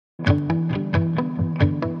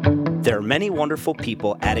There are many wonderful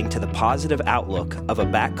people adding to the positive outlook of a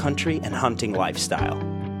backcountry and hunting lifestyle.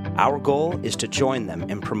 Our goal is to join them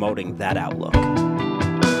in promoting that outlook.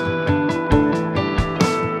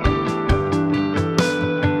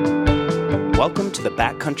 Welcome to the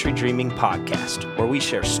Backcountry Dreaming Podcast, where we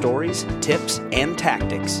share stories, tips, and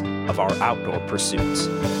tactics of our outdoor pursuits.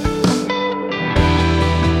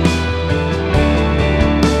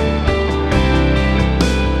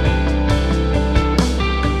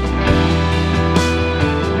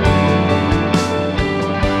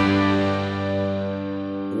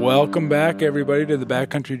 Welcome back, everybody, to the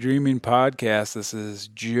Backcountry Dreaming Podcast. This is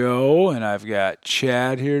Joe, and I've got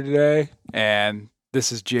Chad here today, and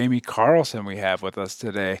this is Jamie Carlson we have with us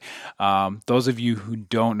today. Those of you who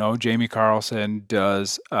don't know, Jamie Carlson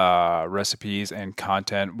does recipes and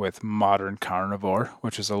content with Modern Carnivore,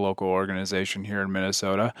 which is a local organization here in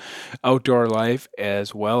Minnesota, Outdoor Life,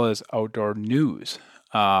 as well as Outdoor News.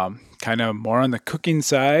 Kind of more on the cooking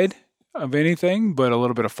side of anything, but a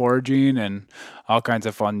little bit of foraging and all kinds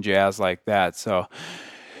of fun jazz like that. So,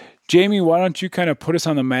 Jamie, why don't you kind of put us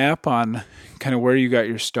on the map on kind of where you got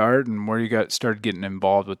your start and where you started getting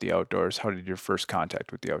involved with the outdoors? How did your first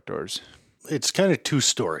contact with the outdoors? It's kind of two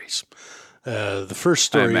stories. The first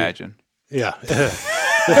story, I imagine. Yeah.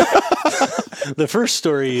 The first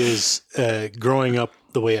story is growing up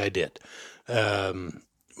the way I did.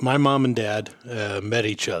 My mom and dad met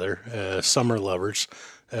each other, summer lovers,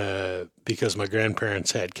 because my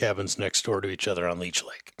grandparents had cabins next door to each other on Leech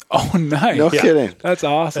Lake. Oh, nice. No kidding. That's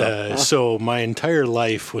awesome. So my entire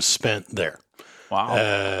life was spent there.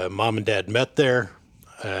 Wow. Mom and dad met there.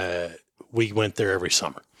 We went there every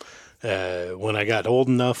summer. When I got old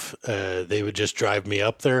enough, they would just drive me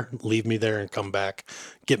up there, leave me there, and come back,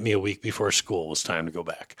 get me a week before school was time to go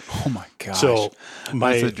back. Oh, my gosh. So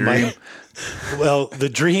That's a dream. The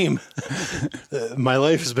dream, my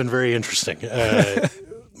life has been very interesting.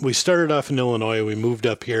 We started off in Illinois. We moved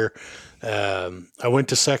up here. I went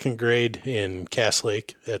to second grade in Cass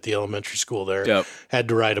Lake at the elementary school there. Yep. Had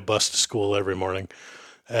to ride a bus to school every morning.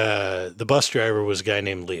 The bus driver was a guy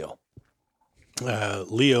named Leo.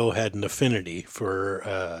 Leo had an affinity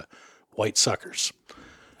for white suckers.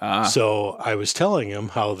 So I was telling him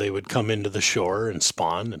how they would come into the shore and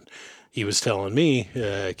spawn, and he was telling me,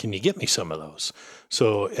 can you get me some of those?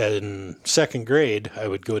 So in second grade, I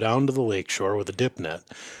would go down to the lake shore with a dip net,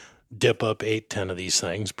 dip up 8-10 of these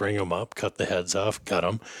things, bring them up, cut the heads off, gut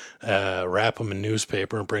them, wrap them in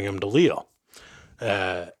newspaper, and bring them to Leo.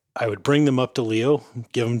 I would bring them up to Leo,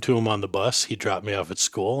 give them to him on the bus. He'd drop me off at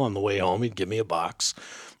school. On the way home, he'd give me a box,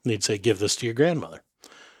 and he'd say, give this to your grandmother.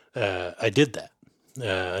 I did that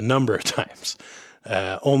a number of times.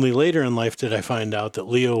 Only later in life did I find out that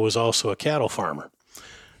Leo was also a cattle farmer.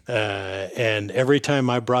 And every time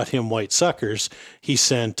I brought him white suckers, he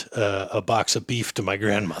sent a box of beef to my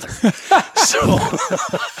grandmother. So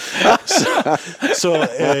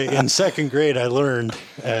in second grade, I learned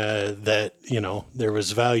that, there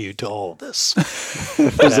was value to all of this.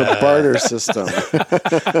 There's a barter system.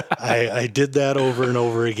 I did that over and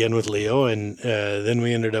over again with Leo, and then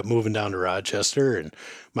we ended up moving down to Rochester, and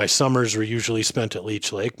my summers were usually spent at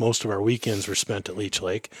Leech Lake. Most of our weekends were spent at Leech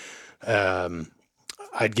Lake.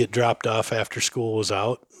 I'd get dropped off after school was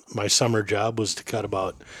out. My summer job was to cut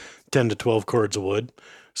about 10 to 12 cords of wood.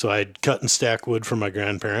 So I'd cut and stack wood for my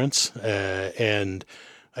grandparents, and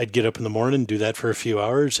I'd get up in the morning, do that for a few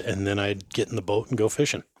hours, and then I'd get in the boat and go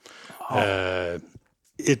fishing.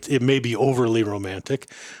 It may be overly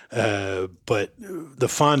romantic, but the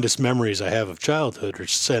fondest memories I have of childhood are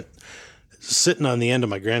sitting on the end of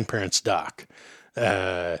my grandparents' dock.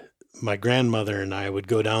 My grandmother and I would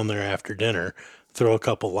go down there after dinner, throw a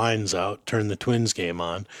couple lines out, turn the Twins game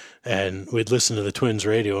on, and we'd listen to the Twins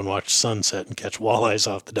radio and watch sunset and catch walleyes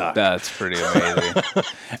off the dock. That's pretty amazing.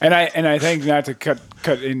 and I think, not to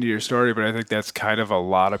cut into your story, but I think that's kind of a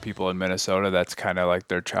lot of people in Minnesota. That's kind of like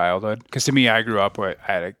their childhood. Because to me, I grew up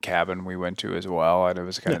at a cabin we went to as well, and it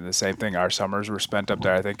was kind of the same thing. Our summers were spent up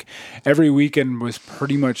there. I think every weekend was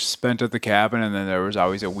pretty much spent at the cabin, and then there was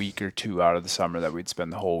always a week or two out of the summer that we'd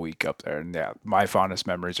spend the whole week up there. And yeah, my fondest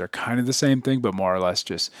memories are kind of the same thing, but more or less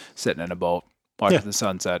just sitting in a boat, watching the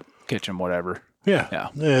sunset, kitchen, whatever.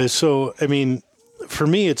 Yeah. So, I mean, for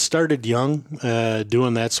me, it started young,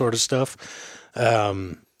 doing that sort of stuff.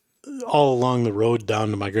 All along the road down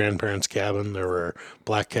to my grandparents' cabin, there were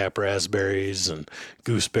blackcap raspberries and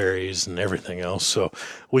gooseberries and everything else. So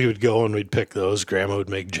we would go and we'd pick those. Grandma would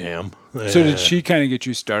make jam. So did she kind of get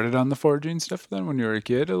you started on the foraging stuff then when you were a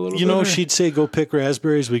kid a little bit? You know, or? she'd say, go pick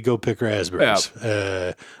raspberries. We'd go pick raspberries.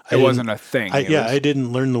 It wasn't a thing. I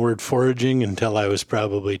didn't learn the word foraging until I was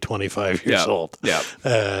probably 25 years old. Yeah.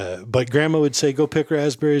 But Grandma would say, go pick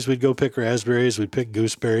raspberries. We'd go pick raspberries. We'd pick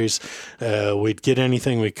gooseberries. We'd get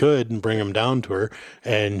anything we could and bring them down to her.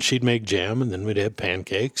 And she'd make jam, and then we'd have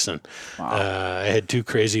pancakes. And I had two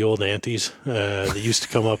crazy old aunties that used to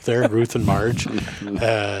come up there, Ruth and Marge.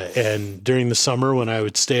 And during the summer when I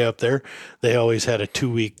would stay up there, they always had a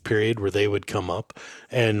 2-week period where they would come up.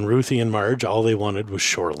 And Ruthie and Marge, all they wanted was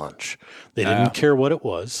shore lunch. They didn't care what it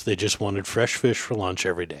was. They just wanted fresh fish for lunch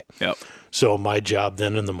every day. Yep. So my job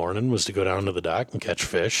then in the morning was to go down to the dock and catch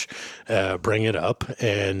fish, bring it up,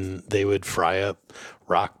 and they would fry up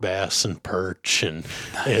rock bass and perch and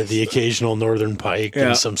the occasional northern pike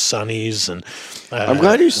and some sunnies. And I'm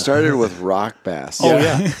glad you started with rock bass. Oh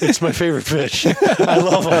yeah, it's my favorite fish. I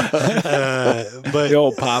love them. But the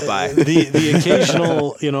old Popeye, the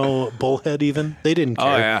occasional, bullhead, even they didn't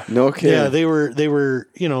care. Oh yeah, no kidding. Yeah, they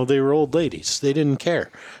were old ladies. They didn't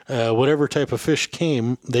care. Whatever type of fish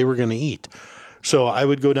came, they were going to eat. So I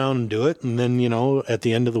would go down and do it, and then at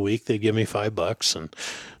the end of the week they'd give me $5 and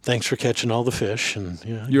thanks for catching all the fish. And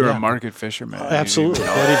you're a market fisherman. Absolutely,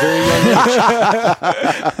 at a very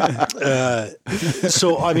young age.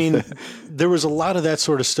 So I mean, there was a lot of that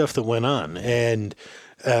sort of stuff that went on, and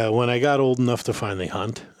when I got old enough to finally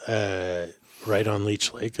hunt, right on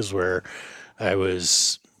Leech Lake is where I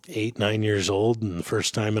was 8-9 years old, and the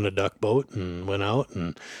first time in a duck boat, and went out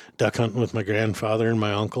and duck hunting with my grandfather and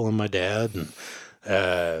my uncle and my dad, and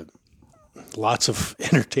lots of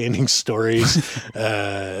entertaining stories,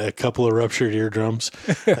 a couple of ruptured eardrums.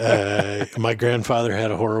 My grandfather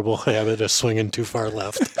had a horrible habit of swinging too far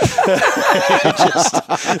left.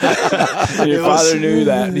 Your father knew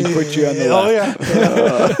that, and he put you on the left.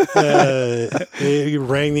 Oh, yeah. He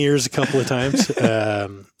rang the ears a couple of times.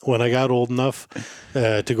 When I got old enough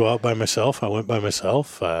to go out by myself, I went by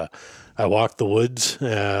myself. I walked the woods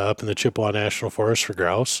up in the Chippewa National Forest for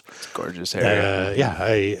grouse. It's a gorgeous area.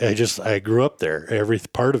 I grew up there. Every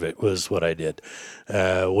part of it was what I did.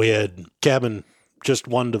 We had cabin just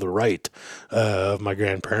one to the right of my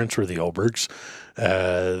grandparents were the Obergs.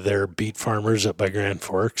 They're beet farmers up by Grand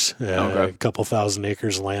Forks, a couple thousand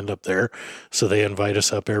acres of land up there. So they invite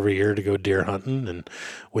us up every year to go deer hunting, and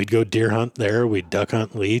we'd go deer hunt there. We'd duck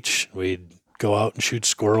hunt leech. We'd go out and shoot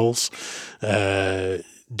squirrels,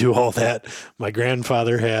 do all that. My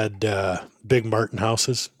grandfather had big marten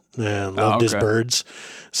houses and loved his birds,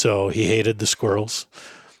 so he hated the squirrels.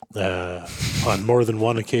 On more than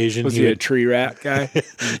one occasion, was he a tree rat guy?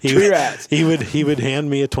 Rats. He would hand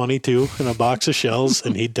me a .22 and a box of shells,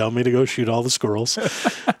 and he'd tell me to go shoot all the squirrels.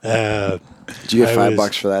 Did you get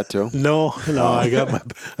 $5 for that too? No, I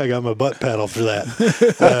got my butt paddled for that.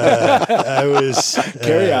 I was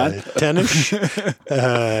carry on 10-ish,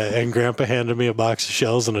 and Grandpa handed me a box of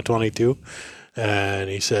shells and a .22, and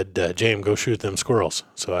he said, "James, go shoot them squirrels."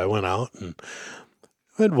 So I went out and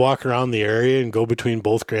I'd walk around the area and go between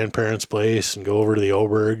both grandparents' place and go over to the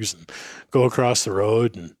Obergs and go across the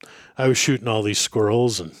road. And I was shooting all these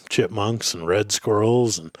squirrels and chipmunks and red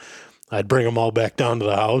squirrels, and I'd bring them all back down to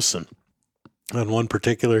the house. And on one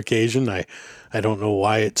particular occasion, I don't know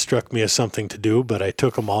why it struck me as something to do, but I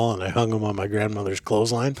took them all and I hung them on my grandmother's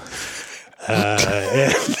clothesline.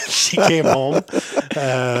 And she came home,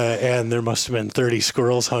 and there must have been 30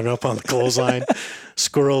 squirrels hung up on the clothesline.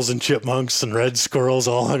 Squirrels and chipmunks and red squirrels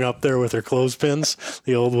all hung up there with her clothespins,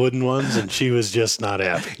 the old wooden ones, and she was just not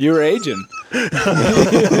happy. You were aging.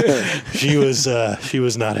 She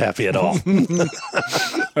was not happy at all.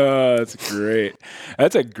 Oh, that's great.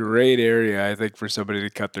 That's a great area, I think, for somebody to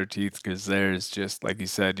cut their teeth, because there's just, like you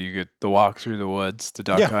said, you get the walk through the woods to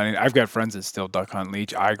duck hunting. I've got friends that still duck hunt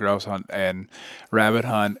leech, grouse hunt, and rabbit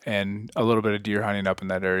hunt, and a little bit of deer hunting up in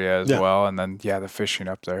that area as well. And then, the fishing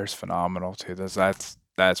up there is phenomenal too.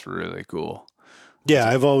 That's really cool. Yeah,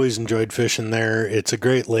 I've always enjoyed fishing there. It's a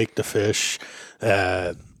great lake to fish.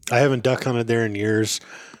 I haven't duck hunted there in years.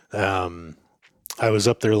 I was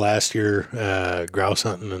up there last year, grouse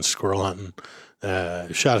hunting and squirrel hunting.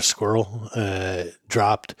 Shot a squirrel,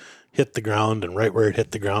 dropped, hit the ground, and right where it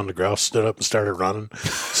hit the ground, the grouse stood up and started running.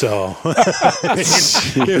 So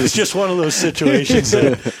it was just one of those situations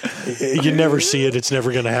that you never see it. It's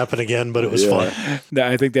never going to happen again, but it was fun.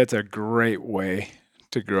 I think that's a great way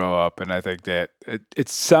to grow up, and I think that it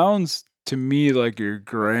sounds to me like your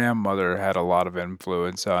grandmother had a lot of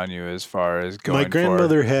influence on you as far as going. My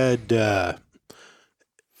grandmother had.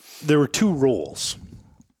 There were two roles.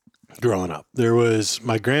 growing up. There was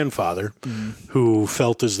my grandfather who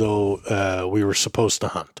felt as though we were supposed to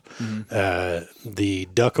hunt. The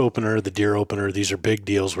duck opener, the deer opener, these are big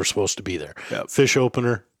deals. We're supposed to be there. Yep. Fish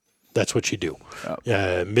opener, that's what you do.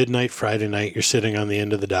 Yep. Midnight Friday night, you're sitting on the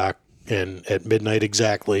end of the dock, and at midnight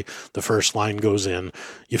exactly, the first line goes in.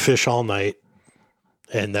 You fish all night,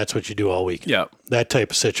 and that's what you do all weekend. Yep. That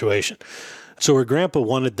type of situation. So where Grandpa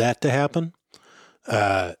wanted that to happen,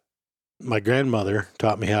 my grandmother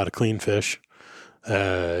taught me how to clean fish.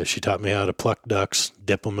 She taught me how to pluck ducks,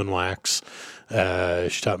 dip them in wax.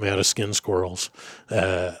 She taught me how to skin squirrels.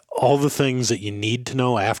 All the things that you need to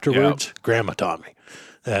know afterwards, Grandma taught me.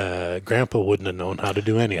 Grandpa wouldn't have known how to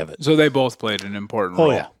do any of it. So they both played an important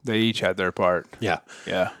role. Oh, yeah. They each had their part. Yeah.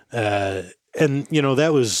 Yeah. And,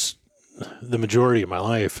 that was the majority of my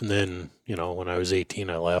life. And then, when I was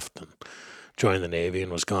 18, I left and joined the Navy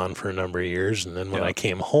and was gone for a number of years. And then when I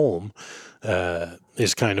came home,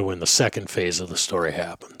 is kind of when the second phase of the story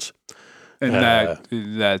happens. And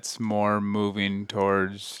that's more moving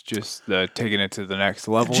towards just taking it to the next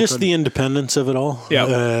level. Just the independence of it all. Yeah.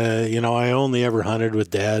 I only ever hunted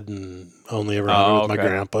with Dad and only ever hunted with my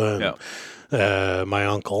grandpa and my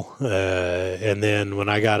uncle. And then when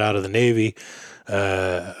I got out of the Navy,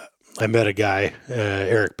 I met a guy,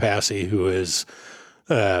 Eric Passy, who is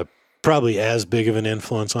probably as big of an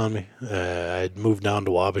influence on me. I'd moved down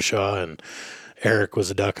to Wabasha, and Eric was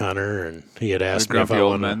a duck hunter, and he had asked me if I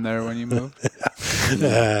wanted. Men there when you moved.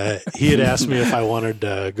 He had asked me if I wanted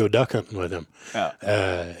to go duck hunting with him, Yeah.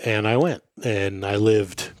 and I went. And I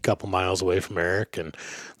lived a couple miles away from Eric, and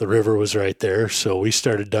the river was right there. So we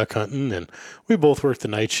started duck hunting, and we both worked the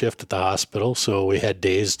night shift at the hospital, so we had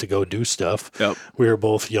days to go do stuff. Yep. We were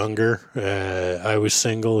both younger. I was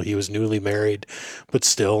single. He was newly married, but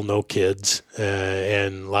still no kids,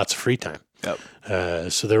 and lots of free time.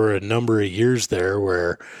 Yep. So there were a number of years there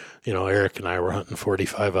where, Eric and I were hunting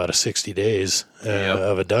 45 out of 60 days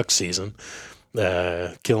of a duck season,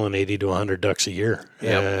 killing 80 to 100 ducks a year.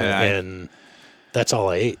 Yep. And that's all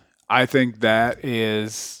I ate. I think the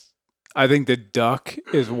duck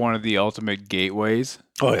is one of the ultimate gateways.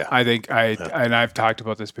 Oh, yeah. I think and I've talked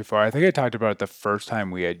about this before. I think I talked about it the first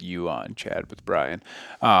time we had you on, Chad, with Brian.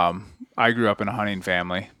 I grew up in a hunting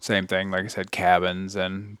family. Same thing, like I said, cabins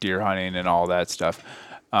and deer hunting and all that stuff.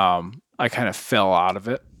 I kind of fell out of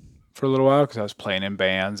it for a little while because I was playing in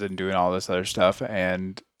bands and doing all this other stuff.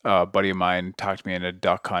 And a buddy of mine talked me into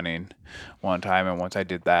duck hunting one time. And once I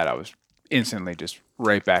did that, I was instantly just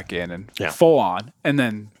right back in and full on. And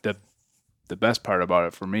then the best part about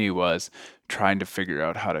it for me was trying to figure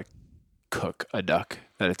out how to cook a duck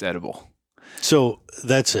that it's edible. So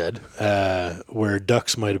that said, where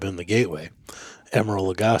ducks might have been the gateway,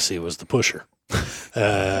 Emeril Lagasse was the pusher.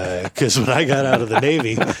 Because when I got out of the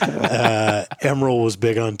Navy, Emeril was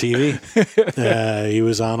big on TV. He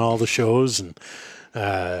was on all the shows, and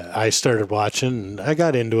I started watching, and I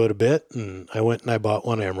got into it a bit, and I went and I bought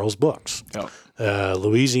one of Emeril's books,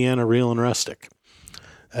 Louisiana Real and Rustic.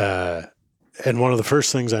 And one of the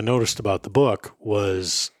first things I noticed about the book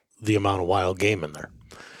was the amount of wild game in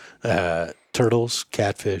there. Turtles,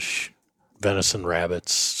 catfish, venison,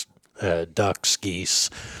 rabbits, ducks, geese,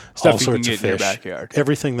 Stuff all you sorts can of get in your fish. backyard.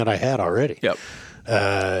 Everything that I had already. Yep.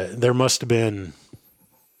 There must have been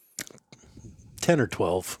 10 or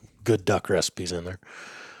 12 good duck recipes in there.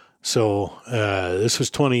 So this was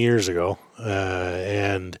 20 years ago,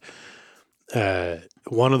 and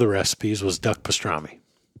one of the recipes was duck pastrami.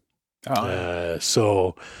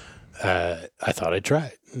 So I thought I'd try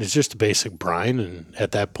it. It's just a basic brine, and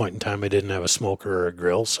at that point in time, I didn't have a smoker or a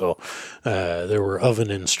grill, so there were oven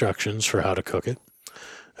instructions for how to cook it,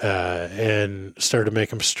 and started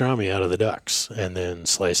making pastrami out of the ducks, and then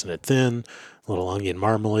slicing it thin, a little onion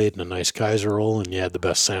marmalade, and a nice Kaiser roll, and you had the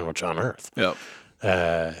best sandwich on earth. Yep.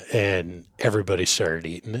 And everybody started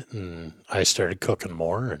eating it, and I started cooking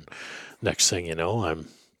more, and next thing you know, I'm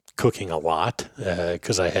cooking a lot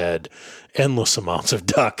because I had endless amounts of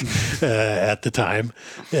duck at the time,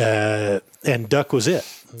 and duck was it.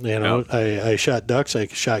 I shot ducks, I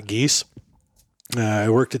shot geese. I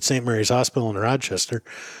worked at St. Mary's Hospital in Rochester,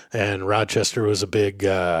 and Rochester was a big,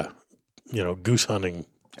 goose hunting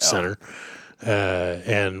center.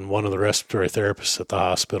 And one of the respiratory therapists at the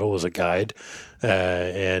hospital was a guide.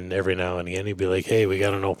 And every now and again, he'd be like, "Hey, we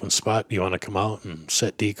got an open spot. Do you want to come out and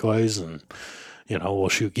set decoys? And, we'll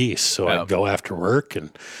shoot geese." So I'd go after work and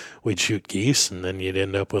we'd shoot geese, and then you'd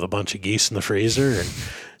end up with a bunch of geese in the freezer. And,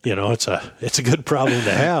 it's a good problem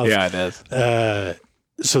to have. Yeah, it is.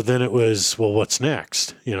 So then it was, well, what's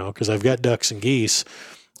next? Because I've got ducks and geese.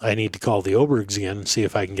 I need to call the Obergs again and see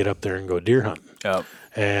if I can get up there and go deer hunting. Yep.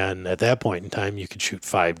 And at that point in time, you could shoot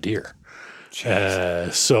 5 deer.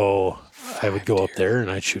 So I would go up there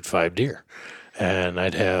and I'd shoot 5 deer. And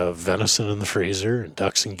I'd have venison in the freezer and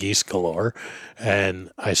ducks and geese galore.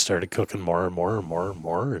 And I started cooking more and more and more and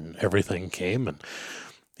more, and everything came. And,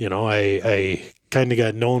 I kind of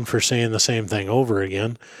got known for saying the same thing over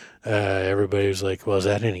again. Everybody was like, well, is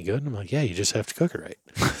that any good? And I'm like, yeah, you just have to cook it right.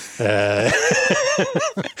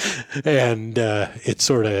 And it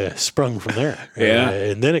sort of sprung from there. Yeah.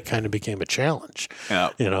 And then it kind of became a challenge.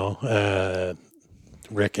 Yeah.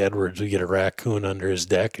 Rick Edwards would get a raccoon under his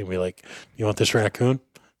deck and be like, you want this raccoon?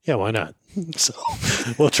 Yeah, why not? So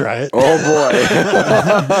we'll try it. Oh, boy.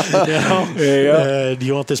 Do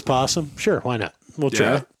you want this possum? Sure, why not? We'll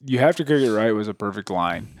try it. You have to cook it right was a perfect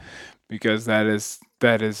line, because that is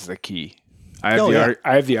the key. I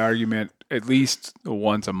have the argument at least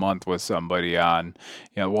once a month with somebody on,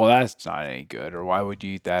 well, that's not any good, or why would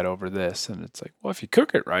you eat that over this? And it's like, well, if you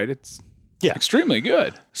cook it right, it's extremely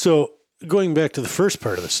good. So going back to the first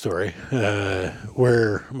part of the story,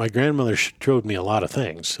 where my grandmother showed me a lot of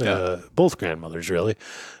things, both grandmothers really.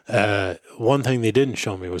 One thing they didn't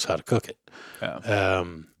show me was how to cook it. Yeah.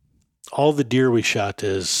 All the deer we shot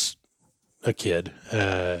as a kid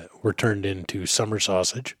were turned into summer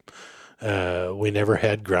sausage. We never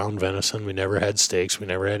had ground venison. We never had steaks. We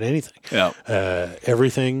never had anything. Yeah.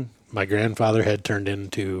 Everything my grandfather had turned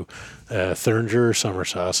into Thuringer or summer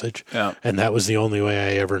sausage. Yeah. And that was the only way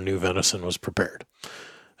I ever knew venison was prepared.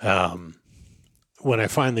 When I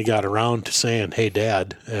finally got around to saying, hey,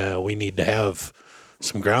 Dad, we need to have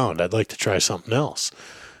some ground. I'd like to try something else.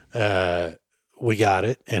 We got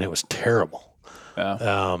it, and it was terrible.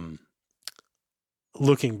 Yeah.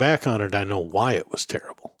 Looking back on it, I know why it was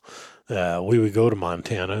terrible. We would go to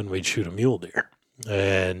Montana and we'd shoot a mule deer,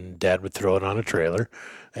 and Dad would throw it on a trailer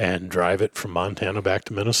and drive it from Montana back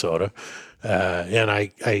to Minnesota. And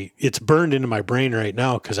I it's burned into my brain right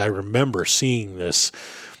now because I remember seeing this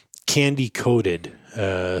candy coated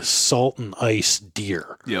salt and ice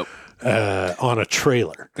deer. Yep. On a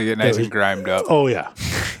trailer. They get nice and grimed up. Oh yeah.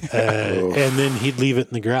 And then he'd leave it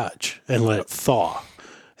in the garage and let it thaw.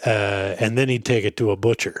 And then he'd take it to a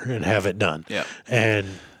butcher and have it done. Yeah. And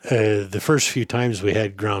the first few times we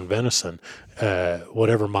had ground venison,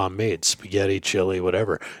 whatever Mom made, spaghetti, chili,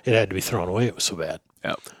 whatever, it had to be thrown away. It was so bad.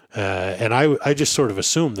 Yep. And I just sort of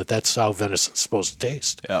assumed that that's how venison's supposed to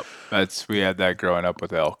taste. Yep. We had that growing up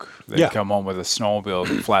with elk. They'd come home with a snowmobile,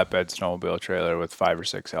 flatbed snowmobile trailer with 5 or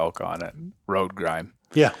 6 elk on it, road grime.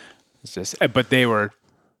 Yeah. It's just, but they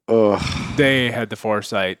had the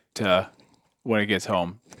foresight to, when it gets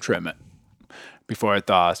home, trim it. Before it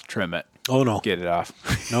thaws, trim it. Oh, no. Get it off.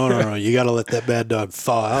 No. You got to let that bad dog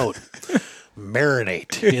thaw out.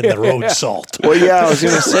 Marinate in the road salt. Well, yeah, I was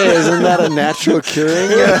going to say, isn't that a natural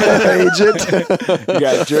curing agent? You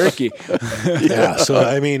got jerky. Yeah, so,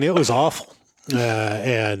 I mean, it was awful.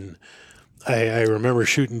 And I remember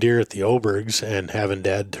shooting deer at the Obergs and having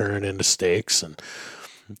Dad turn it into steaks. And,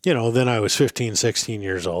 then I was 15, 16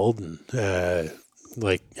 years old. And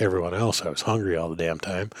like everyone else, I was hungry all the damn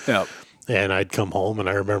time. Yep. And I'd come home, and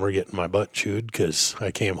I remember getting my butt chewed because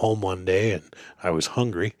I came home one day and I was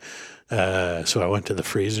hungry. So I went to the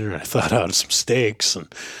freezer and I thawed out some steaks,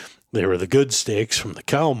 and they were the good steaks from the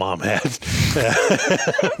cow Mom had.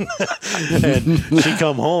 And she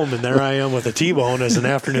come home, and there I am with a T-bone as an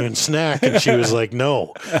afternoon snack. And she was like,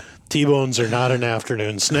 no, T-bones are not an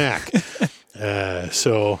afternoon snack.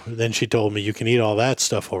 So then she told me, you can eat all that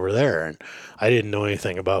stuff over there. And I didn't know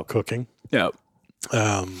anything about cooking. Yep.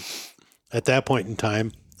 At that point in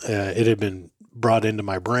time, it had been brought into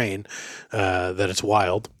my brain that it's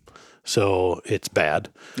wild. So it's bad.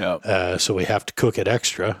 Yep. So we have to cook it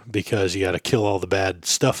extra because you got to kill all the bad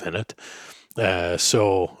stuff in it.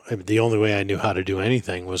 So the only way I knew how to do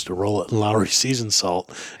anything was to roll it in Lowry seasoned salt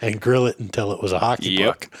and grill it until it was a hockey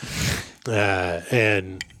puck.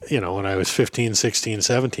 And, when I was 15, 16,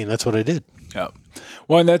 17, that's what I did. Yep.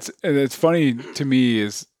 Well, and that's funny to me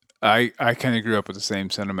is I kind of grew up with the same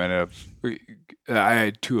sentiment of I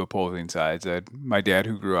had 2 opposing sides. I had my dad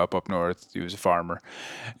who grew up north. He was a farmer.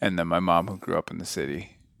 And then my mom who grew up in the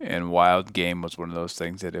city. And wild game was one of those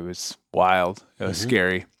things that it was wild. It was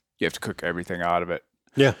scary. You have to cook everything out of it.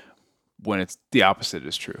 Yeah. When it's the opposite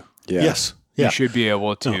is true. Yeah. Yes. Yeah. You should be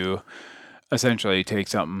able to essentially take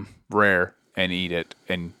something rare and eat it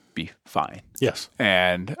and be fine. Yes.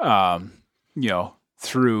 And,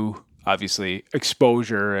 through obviously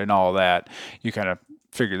exposure and all that, you kind of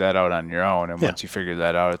figure that out on your own. And once you figure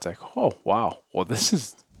that out, it's like, oh, wow. Well, this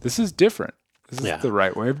is different. This is the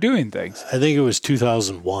right way of doing things. I think it was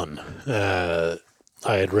 2001. I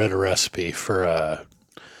had read a recipe for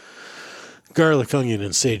garlic, onion,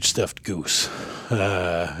 and sage stuffed goose.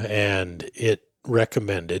 And it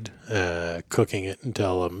recommended cooking it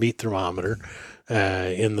until a meat thermometer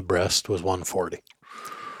in the breast was 140.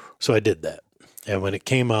 So I did that. And when it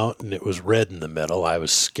came out and it was red in the middle, I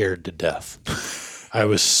was scared to death. I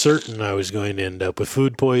was certain I was going to end up with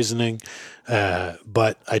food poisoning,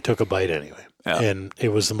 but I took a bite anyway. Yeah. And it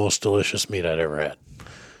was the most delicious meat I'd ever had.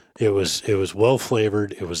 It was well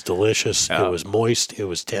flavored. It was delicious. Yeah. It was moist. It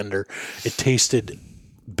was tender. It tasted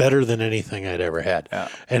better than anything I'd ever had. Yeah.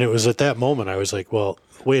 And it was at that moment I was like, well,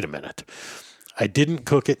 wait a minute. I didn't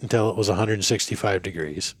cook it until it was 165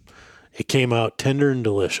 degrees. It came out tender and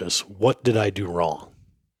delicious. What did I do wrong?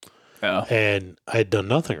 Yeah. And I'd done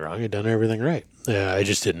nothing wrong. I'd done everything right. I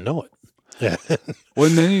just didn't know it. Well,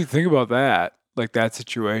 and then you think about that, like that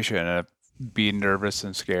situation, being nervous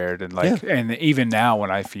and scared, and like, and even now when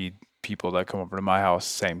I feed people that come over to my house,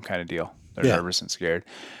 same kind of deal. They're nervous and scared.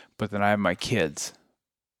 But then I have my kids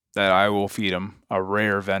that I will feed them a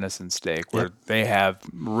rare venison steak where they have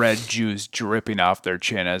red juice dripping off their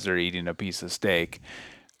chin as they're eating a piece of steak.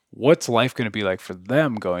 What's life going to be like for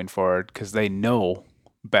them going forward? Because they know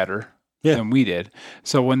better than we did.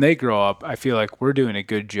 So when they grow up, I feel like we're doing a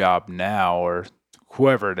good job now, or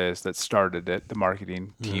whoever it is that started it, the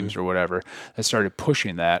marketing teams or whatever, that started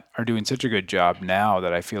pushing that, are doing such a good job now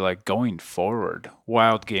that I feel like going forward,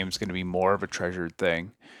 wild game is going to be more of a treasured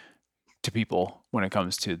thing to people when it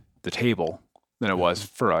comes to the table than it was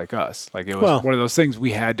for like us. Like it was one of those things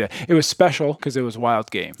we had to, it was special because it was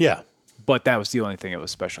wild game. Yeah. But that was the only thing that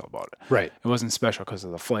was special about it. Right. It wasn't special because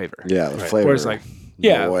of the flavor. Yeah, the flavor. Whereas like,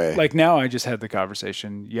 like now I just had the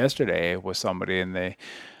conversation yesterday with somebody and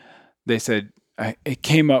they said, it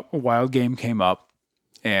came up, wild game came up,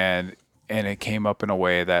 and it came up in a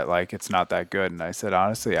way that like it's not that good. And I said,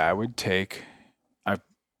 honestly, I would take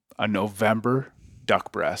a November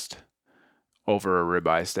duck breast over a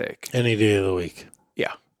ribeye steak any day of the week.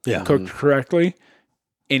 Yeah, yeah, cooked correctly,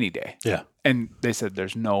 any day. Yeah. And they said,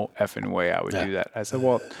 there's no effing way I would do that. I said,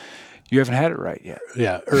 well, you haven't had it right yet.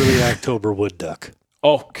 Yeah, early October wood duck.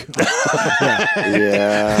 Oh,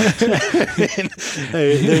 yeah.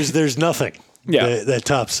 There's nothing. Yeah, that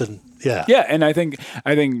tops and yeah, and I think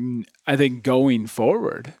going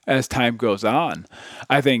forward as time goes on,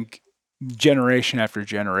 I think generation after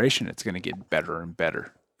generation, it's going to get better and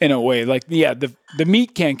better in a way. Like the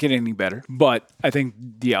meat can't get any better, but I think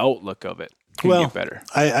the outlook of it can get better.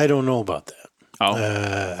 I don't know about that. Oh,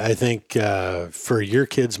 I think for your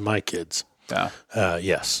kids, my kids,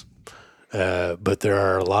 yes. But there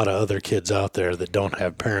are a lot of other kids out there that don't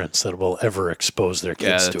have parents that will ever expose their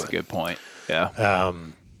kids to it. Yeah, that's a good point. Yeah.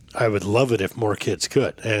 I would love it if more kids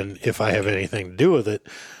could. And if I have anything to do with it,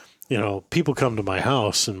 people come to my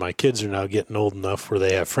house and my kids are now getting old enough where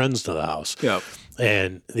they have friends to the house. Yep.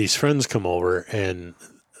 And these friends come over and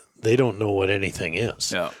they don't know what anything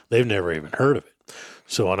is. Yep. They've never even heard of it.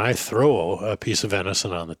 So when I throw a piece of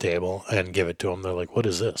venison on the table and give it to them, they're like, what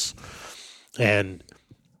is this? And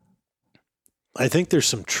I think there's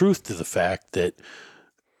some truth to the fact that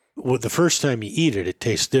the first time you eat it, it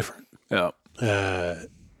tastes different. Yeah.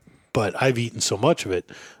 But I've eaten so much of it,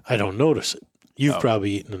 I don't notice it. You've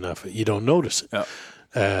probably eaten enough of it. You don't notice it.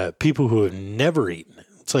 Yeah. People who have never eaten it,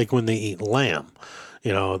 it's like when they eat lamb,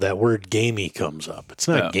 that word gamey comes up. It's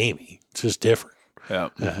not gamey. It's just different. Yeah.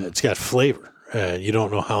 It's got flavor. You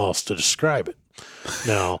don't know how else to describe it.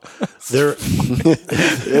 Now,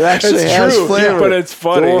 it actually has flavor, but it's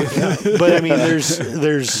funny. But I mean,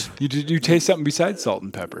 there's you taste something besides salt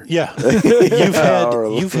and pepper. Yeah,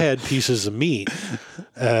 you've had pieces of meat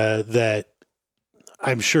that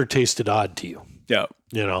I'm sure tasted odd to you.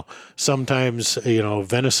 Yeah, sometimes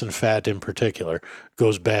venison fat in particular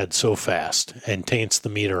goes bad so fast and taints the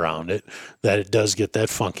meat around it that it does get that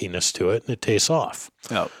funkiness to it and it tastes off.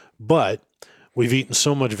 Yeah, but we've eaten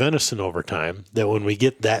so much venison over time that when we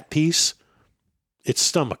get that piece, it's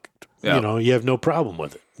stomached. Yeah. You have no problem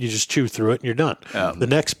with it. You just chew through it and you're done. Yeah. The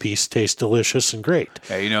next piece tastes delicious and great.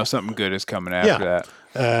 Yeah, something good is coming after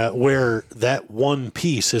that. Where that one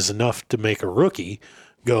piece is enough to make a rookie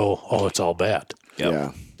go, oh, it's all bad.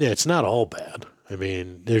 Yep. Yeah, it's not all bad. I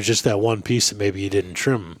mean, there's just that one piece that maybe you didn't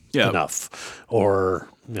trim enough or,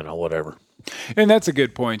 whatever. And that's a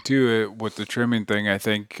good point, too, with the trimming thing, I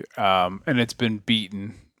think. And it's been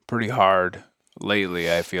beaten pretty hard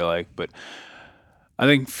lately, I feel like. But I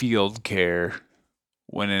think field care,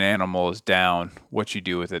 when an animal is down, what you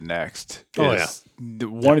do with it next is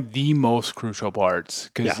one of the most crucial parts.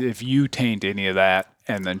 Because if you taint any of that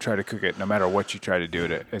and then try to cook it. No matter what you try to do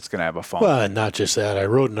it, it's going to have a fun. Well, and not just that. I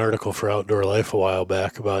wrote an article for Outdoor Life a while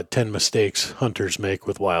back about 10 mistakes hunters make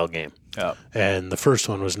with wild game. Yeah. And the first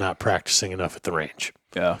one was not practicing enough at the range.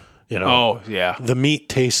 Yeah. You know, Oh, yeah. the meat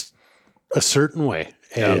tastes a certain way.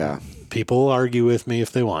 And Yeah. people argue with me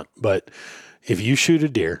if they want. But if you shoot a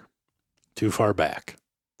deer too far back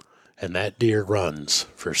and that deer runs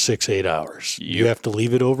for 6-8 hours, you have to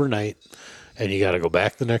leave it overnight and you got to go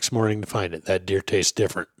back the next morning to find it. That deer tastes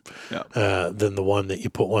different than the one that you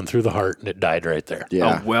put one through the heart and it died right there.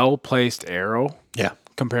 Yeah. A well-placed arrow Yeah.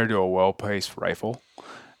 compared to a well-placed rifle.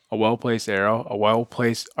 A well-placed arrow, a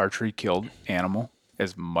well-placed archery killed animal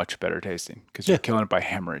is much better tasting because you're killing it by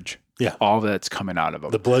hemorrhage. Yeah. All of that's coming out of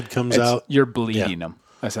them. The blood comes out. You're bleeding them,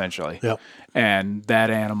 essentially. Yep. And that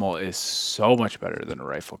animal is so much better than a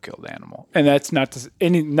rifle killed animal. And that's not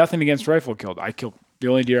nothing against rifle killed. The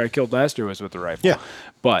only deer I killed last year was with the rifle. Yeah.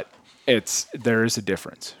 But there is a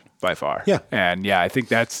difference by far. Yeah. And I think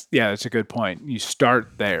that's a good point. You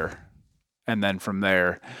start there, and then from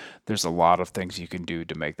there, there's a lot of things you can do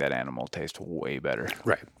to make that animal taste way better.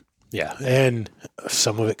 Right. Yeah. And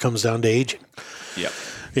some of it comes down to aging. Yep.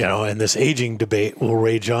 You know, and this aging debate will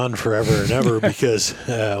rage on forever and ever because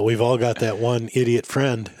we've all got that one idiot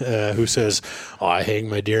friend who says, oh, I hang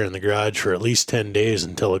my deer in the garage for at least 10 days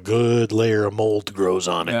until a good layer of mold grows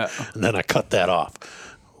on it. Yeah. And then I cut that off.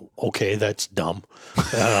 Okay, that's dumb.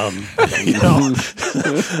 You know,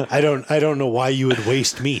 I don't know why you would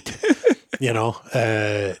waste meat. You know,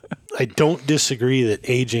 I don't disagree that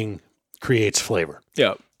aging creates flavor.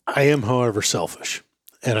 Yep. I am, however, selfish,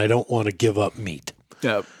 and I don't want to give up meat.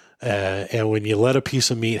 Yep. And when you let a piece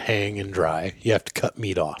of meat hang and dry, you have to cut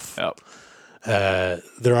meat off. Yep.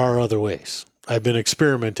 There are other ways. I've been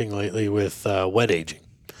experimenting lately with wet aging.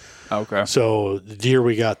 Okay. So the deer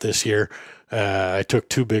we got this year, I took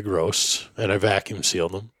 2 big roasts and I vacuum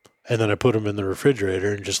sealed them, and then I put them in the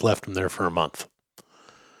refrigerator and just left them there for a month.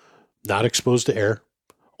 Not exposed to air,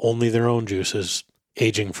 only their own juices,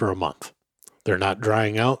 aging for a month. They're not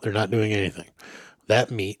drying out. They're not doing anything.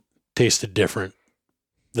 That meat tasted different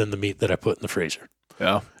than the meat that I put in the freezer.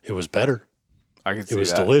 Yeah. It was better. I can see It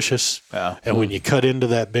was that. delicious. Yeah. And when you cut into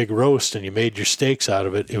that big roast and you made your steaks out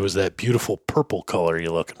of it, it was that beautiful purple color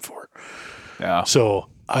you're looking for. Yeah. So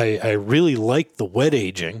I really like the wet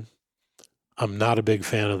aging. I'm not a big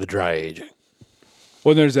fan of the dry aging.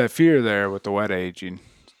 Well, there's that fear there with the wet aging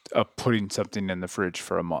of putting something in the fridge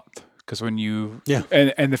for a month. Because when you,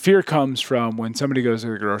 and the fear comes from when somebody goes to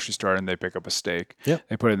the grocery store and they pick up a steak,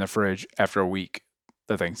 they put it in the fridge. After a week,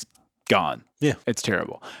 the thing's gone. Yeah. It's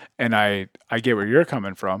terrible. And I get where you're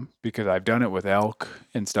coming from because I've done it with elk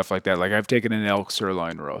and stuff like that. Like I've taken an elk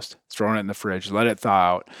sirloin roast, thrown it in the fridge, let it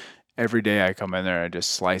thaw out. Every day I come in there and just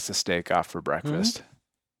slice a steak off for breakfast. Mm-hmm.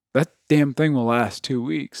 That damn thing will last 2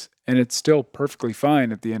 weeks. And it's still perfectly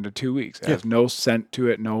fine at the end of 2 weeks. It has no scent to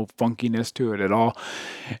it, no funkiness to it at all.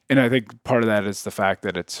 And I think part of that is the fact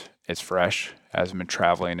that it's fresh, hasn't been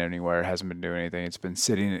traveling anywhere, hasn't been doing anything. It's been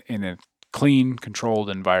sitting in a clean, controlled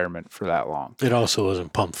environment for that long. It also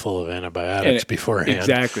wasn't pumped full of antibiotics beforehand.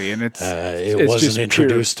 Exactly. And it wasn't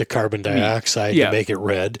introduced to carbon dioxide to make it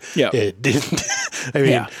red. Yeah. It didn't. I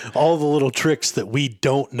mean, all the little tricks that we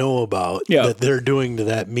don't know about that they're doing to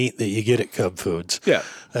that meat that you get at Cub Foods. Yeah.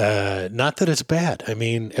 Not that it's bad. I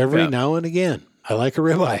mean, every now and again, I like a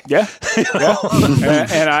ribeye. Yeah. Yeah.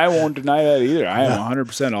 and I won't deny that either. I am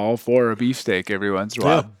 100% all for a beefsteak every once in a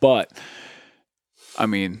while. Yeah. But, I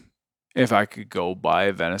mean, if I could go buy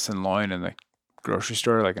a venison loin in the grocery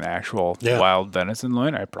store, like an actual wild venison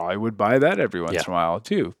loin, I probably would buy that every once in a while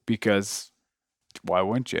too, because why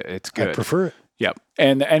wouldn't you? It's good. I prefer it. Yep.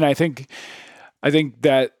 And I think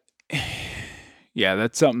that,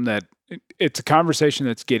 that's something that it's a conversation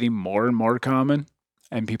that's getting more and more common,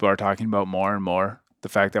 and people are talking about more and more the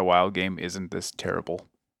fact that wild game isn't this terrible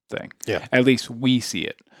thing. Yeah. At least we see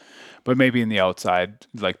it. But maybe in the outside,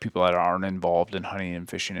 like people that aren't involved in hunting and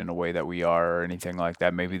fishing in a way that we are or anything like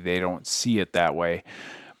that, maybe they don't see it that way.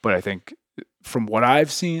 But I think from what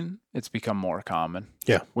I've seen, it's become more common.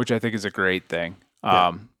 Yeah. Which I think is a great thing.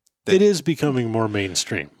 Yeah. It is becoming more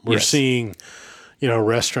mainstream. We're seeing,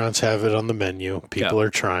 restaurants have it on the menu. People are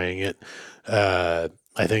trying it. I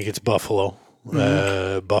think it's Buffalo.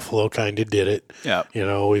 Buffalo kind of did it. Yeah.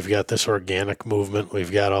 We've got this organic movement.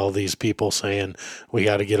 We've got all these people saying we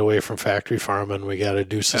got to get away from factory farming. We got to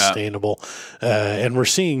do sustainable. And we're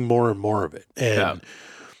seeing more and more of it. And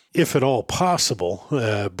if at all possible,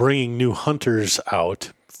 bringing new hunters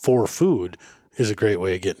out for food is a great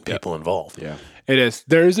way of getting people involved. Yeah. It is.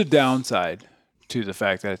 There is a downside to the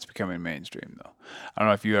fact that it's becoming mainstream, though. I don't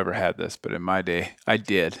know if you ever had this, but in my day, I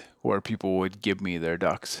did, where people would give me their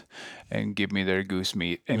ducks and give me their goose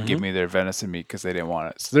meat and give me their venison meat because they didn't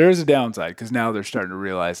want it. So there is a downside because now they're starting to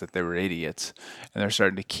realize that they were idiots and they're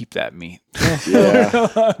starting to keep that meat.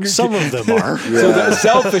 Yeah. Some of them are. So that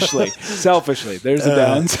selfishly, there's a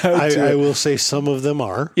downside to I it. will say some of them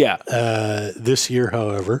are. Yeah. This year,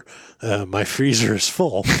 however, my freezer is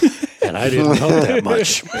full, and I didn't hunt that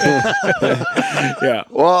much. Yeah.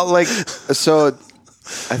 Well, like, so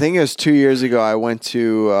I think it was 2 years ago, I went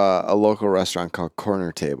to a local restaurant called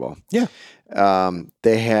Corner Table. Yeah.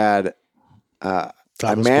 They had, I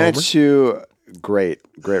Thomas managed to, great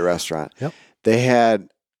restaurant. Yep. They had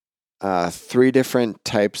 3 different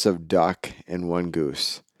types of duck and 1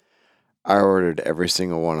 goose. I ordered every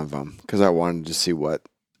single one of them because I wanted to see what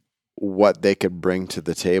they could bring to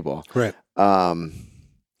the table. Right.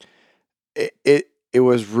 It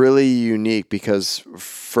was really unique because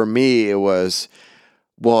for me it was,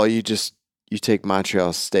 well, you take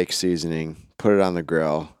Montreal steak seasoning, put it on the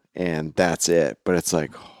grill, and that's it. But it's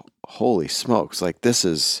like, holy smokes, like this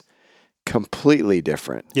is completely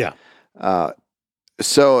different. Yeah.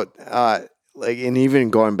 Like, and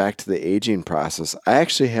even going back to the aging process, I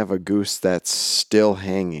actually have a goose that's still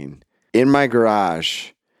hanging in my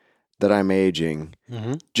garage that I'm aging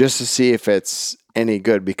just to see if it's any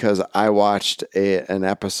good because I watched an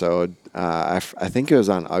episode, I think it was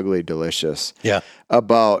on Ugly Delicious,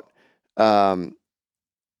 about a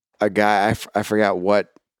guy, I forgot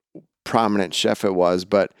what prominent chef it was,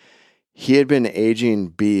 but he had been aging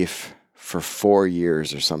beef for 4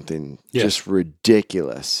 years or something, just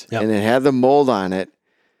ridiculous. Yep. And it had the mold on it,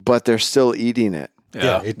 but they're still eating it.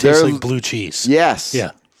 Yeah. It tastes like blue cheese. Yes.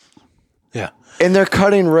 Yeah. Yeah. And they're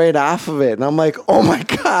cutting right off of it. And I'm like, oh my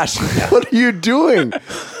gosh, what are you doing?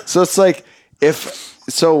 So it's like,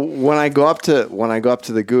 when I go up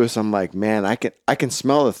to the goose, I'm like, man, I can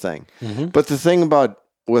smell the thing. But the thing about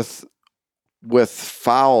with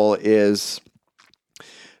fowl is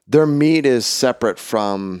their meat is separate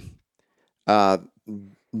from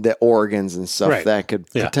the organs and stuff that could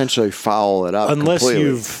potentially foul it up. Unless completely.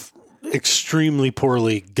 you've extremely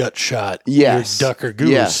poorly gut shot your duck or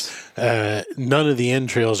goose, none of the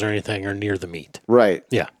entrails or anything are near the meat. Right.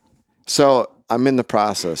 Yeah. So I'm in the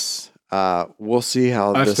process. We'll see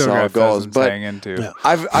how I've this still all got goes. pheasants But hanging too.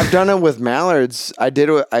 I've done it with mallards.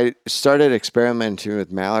 I started experimenting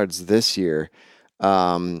with mallards this year,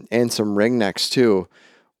 and some ringnecks too,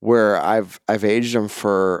 where I've aged them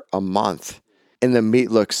for a month, and the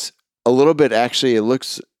meat looks a little bit. Actually, it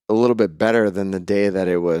looks a little bit better than the day that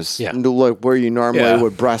it was. Like where you normally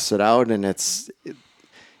would breast it out, and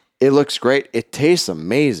it looks great. It tastes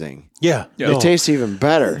amazing. Yeah. It tastes even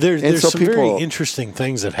better. There's some very interesting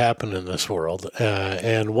things that happen in this world.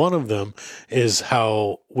 And one of them is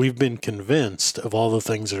how we've been convinced of all the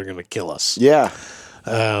things that are going to kill us. Yeah.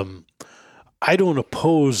 I don't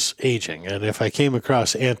oppose aging. And if I came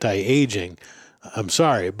across anti-aging, I'm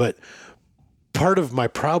sorry. But part of my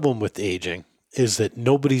problem with aging is that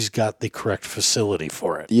nobody's got the correct facility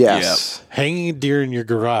for it. Yes. Hanging a deer in your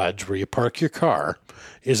garage where you park your car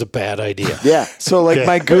is a bad idea. Yeah. So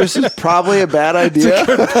my goose is probably a bad idea.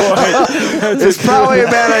 It's probably a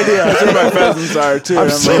bad idea. That's where my pheasants are too. I'm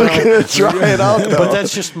still going to try it out though. But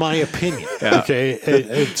that's just my opinion. Okay.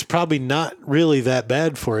 It's probably not really that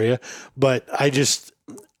bad for you, but I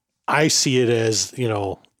see it as,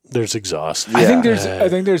 there's exhaust. I think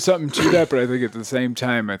there's something to that, but I think at the same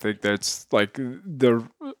time, I think that's like the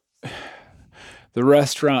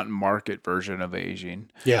restaurant market version of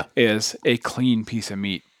aging is a clean piece of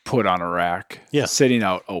meat put on a rack, sitting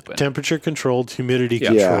out open. Temperature controlled, humidity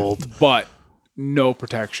controlled. But no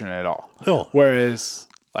protection at all. No. Whereas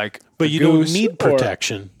but you don't need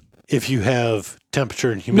protection if you have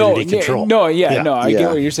temperature and humidity control. I get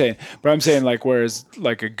what you're saying. But I'm saying whereas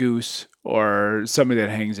a goose or somebody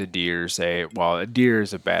that hangs a deer, a deer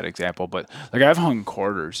is a bad example, but I've hung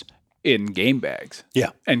quarters in game bags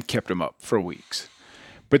and kept them up for weeks.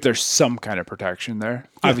 But there's some kind of protection there.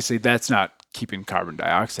 Yeah. Obviously, that's not keeping carbon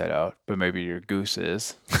dioxide out, but maybe your goose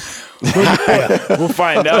is. We'll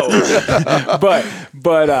find out.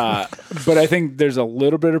 But I think there's a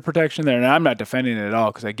little bit of protection there, and I'm not defending it at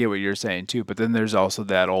all because I get what you're saying too. But then there's also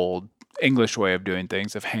that old English way of doing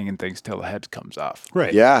things of hanging things till the head comes off.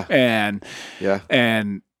 Right. Yeah. And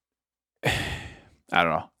I don't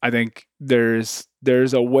know. I think there's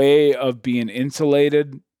a way of being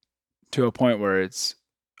insulated to a point where it's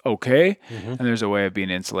okay, and there's a way of being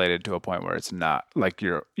insulated to a point where it's not,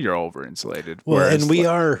 you're over insulated. Well, and we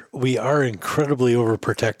are incredibly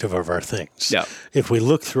overprotective of our things. Yeah. If we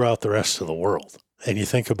look throughout the rest of the world, and you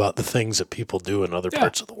think about the things that people do in other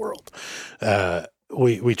parts of the world.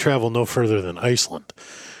 We travel no further than Iceland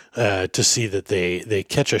to see that they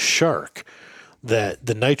catch a shark that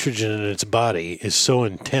the nitrogen in its body is so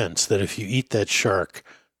intense that if you eat that shark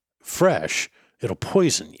fresh, it'll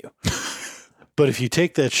poison you. But if you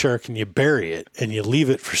take that shark and you bury it and you leave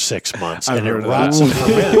it for 6 months and it rots and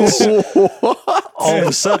ferments, all of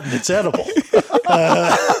a sudden it's edible.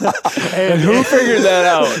 And who figured that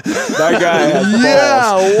out? That guy had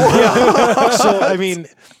balls. So, I mean,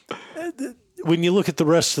 when you look at the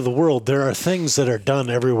rest of the world, there are things that are done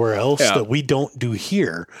everywhere else that we don't do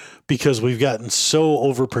here because we've gotten so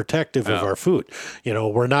overprotective of our food. You know,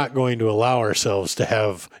 we're not going to allow ourselves to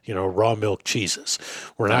have, you know, raw milk cheeses.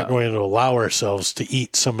 We're not going to allow ourselves to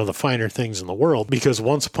eat some of the finer things in the world because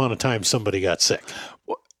once upon a time somebody got sick.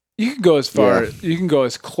 You can go as far, you can go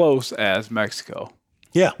as close as Mexico.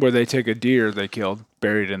 Yeah. Where they take a deer they killed,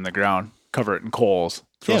 bury it in the ground, cover it in coals,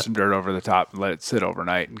 throw some dirt over the top, and let it sit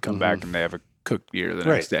overnight and come back and they have a cooked deer the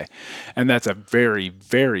next day. And that's a very,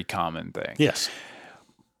 very common thing. Yes.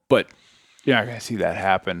 But you're not going to see that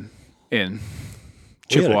happen in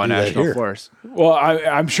Chippewa National Forest. Well,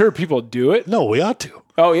 I'm sure people do it. No, we ought to.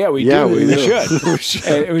 Oh, yeah, we do. We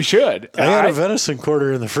should. We should. I had a venison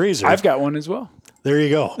quarter in the freezer. I've got one as well. There you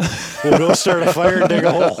go. We'll go start a fire and dig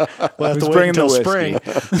a hole. We'll have to wait until spring.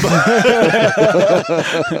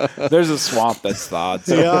 There's a swamp that's thawed.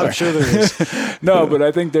 Yeah, I'm sure there is. No, but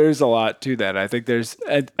I think there's a lot to that. I think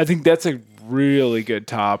that's a really good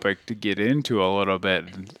topic to get into a little bit.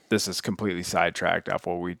 This is completely sidetracked off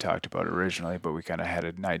what we talked about originally, but we kind of had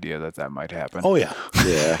an idea that might happen. Oh, yeah.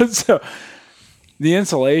 Yeah. So the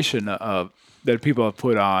insulation that people have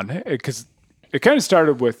put on, because it kind of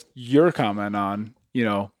started with your comment on, you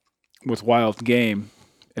know, with wild game,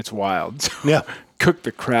 it's wild. So Yeah. cook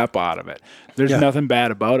the crap out of it. There's nothing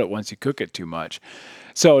bad about it once you cook it too much.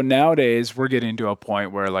 So nowadays we're getting to a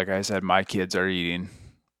point where, like I said, my kids are I'm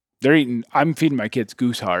feeding my kids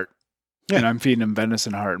goose heart and I'm feeding them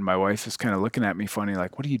venison heart. And my wife is kind of looking at me funny,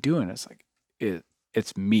 like, what are you doing? It's like,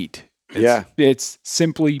 it's meat. It's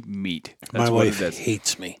simply meat. That's my what wife it is.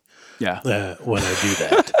 hates me. Yeah. When I do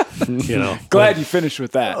that, you know. Glad you finished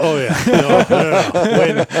with that. Oh yeah.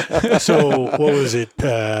 No. So what was it?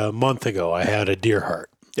 A month ago, I had a deer heart.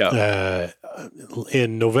 Yeah.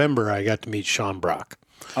 In November, I got to meet Sean Brock.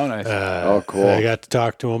 Oh, nice. Cool. I got to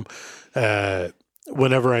talk to him.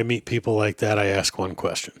 Whenever I meet people like that, I ask one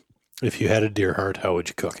question: if you had a deer heart, how would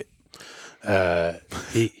you cook it?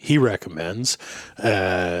 He recommends,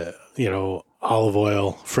 olive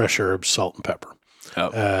oil, fresh herbs, salt, and pepper.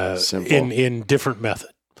 Simple. In different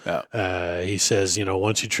method. Yeah. He says,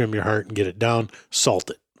 once you trim your heart and get it down, salt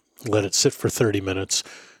it. Let it sit for 30 minutes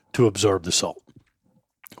to absorb the salt.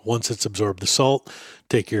 Once it's absorbed the salt,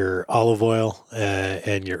 take your olive oil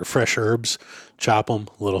and your fresh herbs, chop them,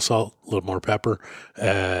 a little salt, a little more pepper,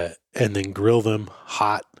 and then grill them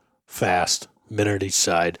hot, fast, minute each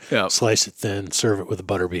side. Yeah. Slice it thin, serve it with a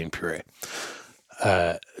butterbean puree.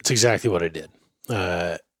 It's exactly what I did.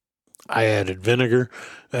 I added vinegar.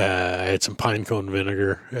 I had some pine cone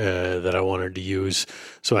vinegar that I wanted to use.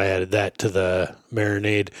 So I added that to the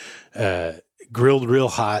marinade. Grilled real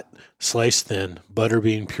hot, sliced thin,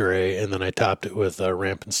 butterbean puree, and then I topped it with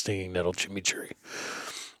rampant stinging nettle chimichurri.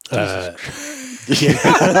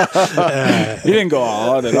 You didn't go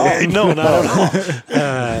all out at all. No, not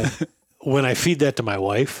at all. When I feed that to my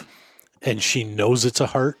wife and she knows it's a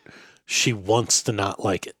heart, she wants to not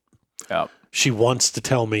like it. Yeah. She wants to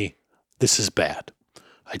tell me, this is bad.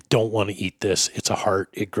 I don't want to eat this. It's a heart.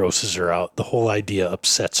 It grosses her out. The whole idea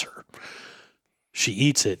upsets her. She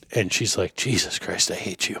eats it and she's like, Jesus Christ, I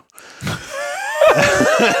hate you.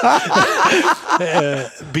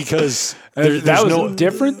 Because that was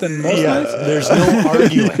different than most nights? There's no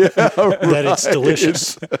arguing that it's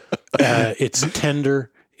delicious. It's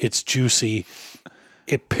tender. It's juicy.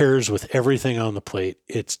 It pairs with everything on the plate.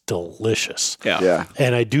 It's delicious. Yeah.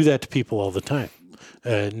 And I do that to people all the time.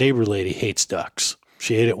 Neighbor lady hates ducks.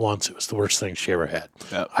 She ate it once. It was the worst thing she ever had.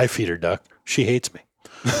 Yep. I feed her duck. She hates me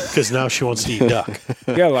because now she wants to eat duck.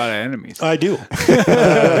 You got a lot of enemies. I do.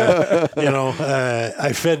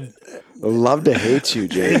 I fed. Love to hate you,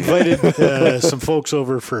 Jay. Invited some folks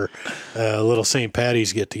over for a little St.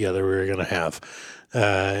 Patty's get together we were going to have.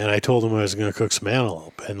 And I told them I was going to cook some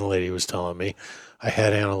antelope. And the lady was telling me, I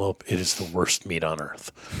had antelope. It is the worst meat on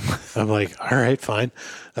earth. I'm like, all right, fine.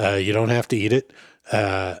 You don't have to eat it.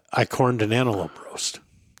 I corned an antelope roast.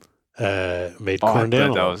 Made corned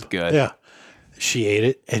antelope. That was good. Yeah. She ate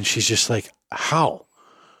it, and she's just like, how?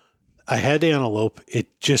 I had antelope.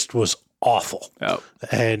 It just was awful. Yep.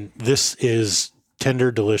 And this is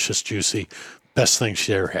tender, delicious, juicy, Best thing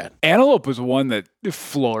she ever had. Antelope was one that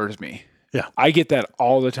floors me. Yeah. I get that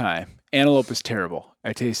all the time. Antelope is terrible.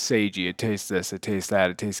 It tastes sagey. It tastes this. It tastes that.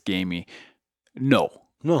 It tastes gamey. No.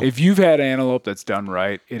 If you've had antelope that's done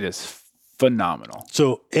right, it is phenomenal.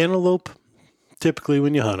 So antelope, typically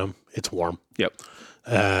when you hunt them, it's warm. Yep.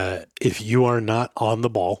 If you are not on the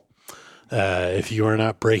ball, if you are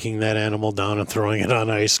not breaking that animal down and throwing it on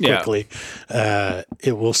ice quickly,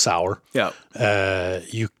 it will sour. Yeah.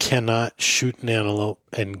 You cannot shoot an antelope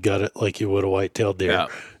and gut it like you would a white-tailed deer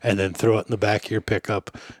and then throw it in the back of your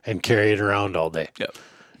pickup and carry it around all day. Yep.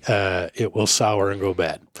 It will sour and go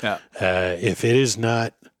bad. Yeah. If it is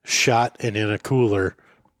not shot and in a cooler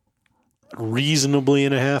reasonably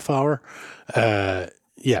in a half hour,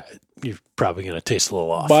 you're probably going to taste a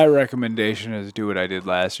little off. My recommendation is do what I did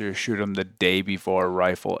last year. Shoot them the day before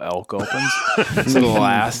rifle elk opens. So the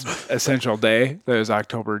last essential day, that was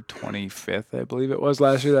October 25th, I believe it was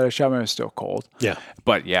last year that I shot. It was still cold. Yeah.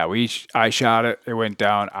 But yeah, I shot it. It went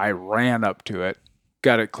down. I ran up to it,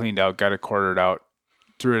 got it cleaned out, got it quartered out,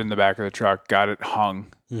 threw it in the back of the truck, got it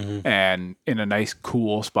hung, and in a nice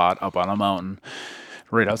cool spot up on a mountain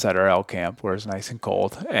right outside our elk camp where it's nice and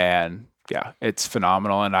cold. And yeah, it's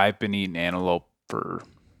phenomenal. And I've been eating antelope for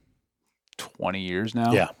 20 years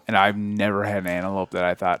now. Yeah. And I've never had an antelope that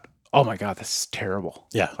I thought, oh my God, this is terrible.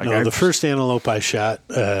 Yeah. Like the first antelope I shot,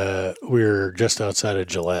 we were just outside of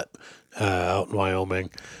Gillette, out in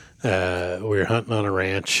Wyoming. We were hunting on a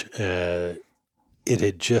ranch. It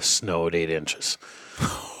had just snowed 8 inches.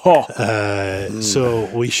 So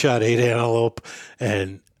we shot 8 antelope,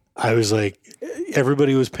 and I was like,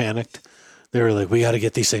 everybody was panicked. They were like, we got to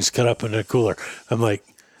get these things cut up in a cooler. I'm like,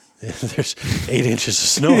 there's 8 inches of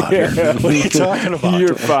snow out here. What are you talking about?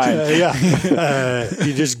 You're fine.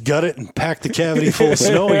 You just gut it and pack the cavity full of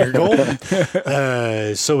snow and you're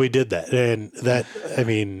golden. So we did that. And that, I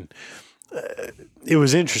mean, it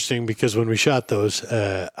was interesting because when we shot those,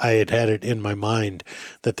 I had it in my mind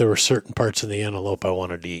that there were certain parts of the antelope I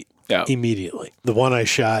wanted to eat. Yeah. Immediately. The one I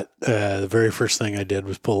shot, the very first thing I did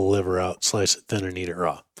was pull the liver out, slice it thin, and eat it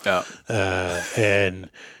raw. Yeah. And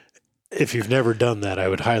if you've never done that, I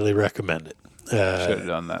would highly recommend it. Should have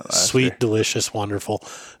done that last Sweet, year. delicious, wonderful.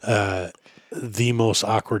 The most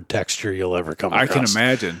awkward texture you'll ever come across. I can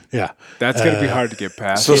imagine. Yeah. That's going to be hard to get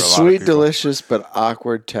past. So for a lot of sweet, people. delicious, but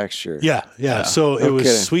awkward texture. Yeah. So it was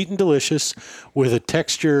kidding. sweet and delicious with a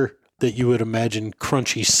texture that you would imagine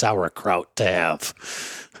crunchy sauerkraut to have.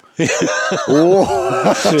 Like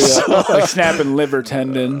snapping liver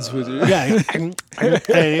tendons with your... Yeah. And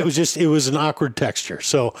it was an awkward texture.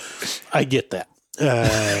 So I get that.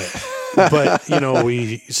 But,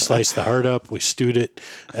 we sliced the heart up. We stewed it.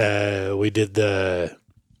 We did the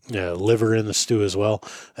liver in the stew as well.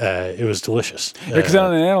 It was delicious. Because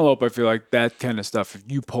on an antelope, I feel like that kind of stuff, if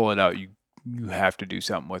you pull it out, you have to do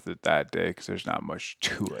something with it that day because there's not much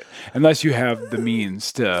to it. Unless you have the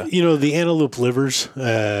means to... the antelope livers,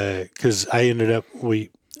 because I ended up,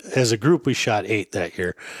 as a group, we shot 8 that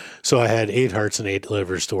year. So I had 8 hearts and 8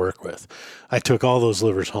 livers to work with. I took all those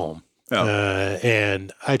livers home. Oh.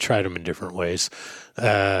 And I tried them in different ways.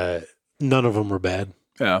 None of them were bad.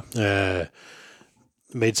 Yeah.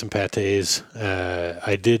 Made some pâtés.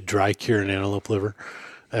 I did dry cure an antelope liver,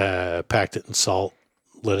 packed it in salt,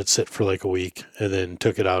 let it sit for like a week, and then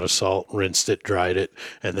took it out of salt, rinsed it, dried it,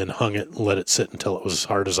 and then hung it and let it sit until it was as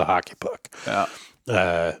hard as a hockey puck. Yeah.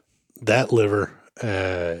 That liver,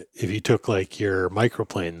 if you took like your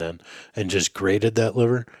microplane then and just grated that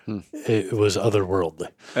liver, it was otherworldly.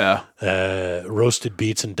 Yeah. Roasted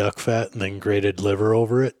beets and duck fat and then grated liver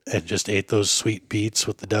over it and just ate those sweet beets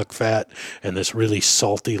with the duck fat and this really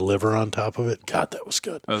salty liver on top of it. God, that was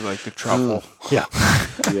good. That was like the truffle. Yeah.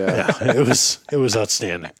 Yeah. It was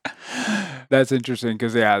outstanding. That's interesting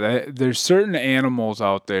because, there's certain animals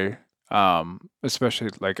out there, especially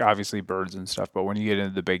like obviously birds and stuff, but when you get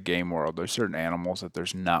into the big game world, there's certain animals that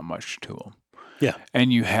there's not much to them. Yeah.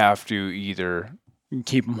 And you have to either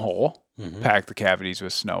keep them whole, pack the cavities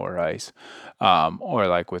with snow or ice, or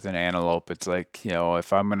like with an antelope, it's like,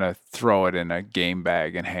 if I'm going to throw it in a game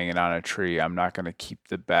bag and hang it on a tree, I'm not going to keep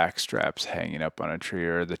the back straps hanging up on a tree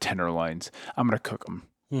or the tenderloins. I'm going to cook them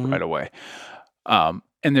right away.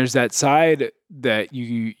 And there's that side that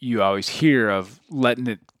you always hear of letting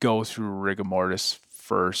it go through rigor mortis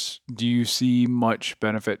first. Do you see much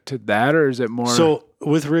benefit to that, or is it more? So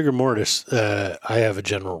with rigor mortis, I have a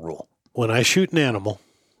general rule. When I shoot an animal,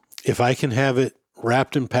 if I can have it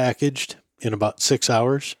wrapped and packaged in about 6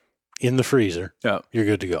 hours in the freezer, you're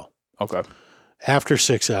good to go. Okay. After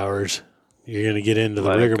 6 hours, you're going to get into the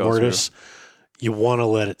Let it rigor go mortis. You want to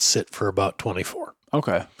let it sit for about 24.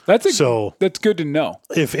 Okay. So that's good to know.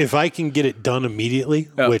 if I can get it done immediately,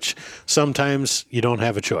 Yep. which sometimes you don't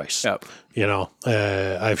have a choice. Yep. You know,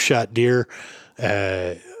 I've shot deer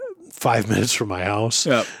 5 minutes from my house.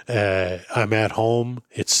 Yep. I'm at home.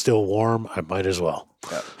 It's still warm. I might as well.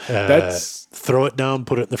 Yep. Throw it down,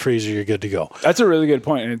 put it in the freezer. You're good to go. That's a really good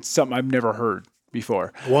point, and it's something I've never heard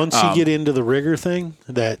before. Once you get into the rigger thing,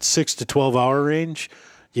 that 6 to 12 hour range,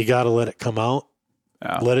 you got to let it come out.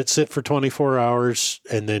 Yeah. Let it sit for 24 hours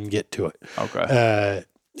and then get to it. Okay.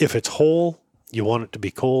 If it's whole, you want it to be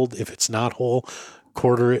cold. If it's not whole,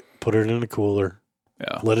 quarter it, put it in a cooler.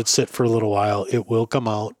 Yeah. Let it sit for a little while. It will come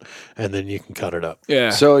out, and then you can cut it up. Yeah.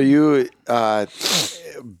 So you, I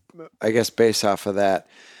guess based off of that,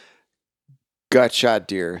 gut shot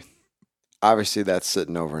deer, obviously that's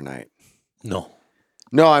sitting overnight. No.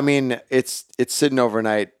 No, I mean it's sitting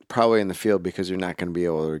overnight probably in the field because you're not going to be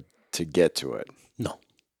able to get to it. No.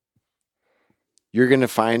 You're gonna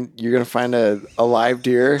find a live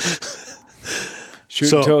deer.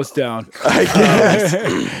 Shooting toast down. I guess.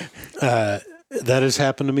 That has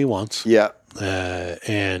happened to me once. Yeah.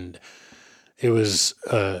 And it was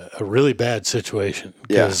a really bad situation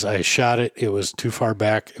because I shot it. It was too far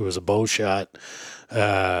back. It was a bow shot.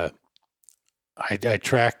 I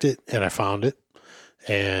tracked it and I found it,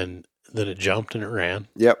 and then it jumped and it ran.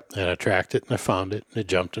 Yep. And I tracked it and I found it, and it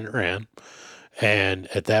jumped and it ran. And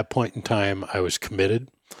at that point in time, I was committed,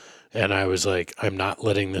 and I was like, I'm not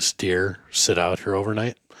letting this deer sit out here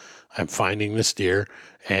overnight. I'm finding this deer,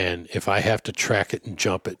 and if I have to track it and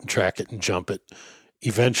jump it and track it and jump it,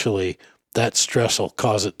 eventually that stress will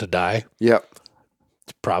cause it to die. Yep.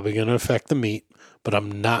 It's probably going to affect the meat, but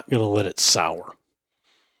I'm not going to let it sour,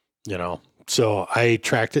 you know? So I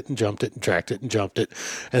tracked it and jumped it and tracked it and jumped it.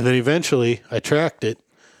 And then eventually I tracked it,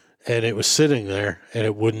 and it was sitting there and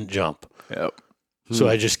it wouldn't jump. Yep. So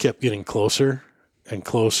I just kept getting closer and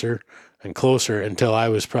closer and closer until I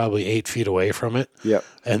was probably 8 feet away from it. Yep.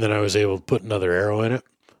 And then I was able to put another arrow in it,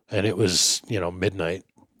 and it was, midnight,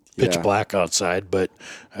 pitch Yeah. black outside, but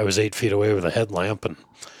I was 8 feet away with a headlamp, and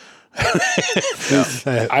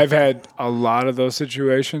I've had a lot of those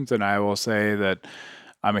situations, and I will say that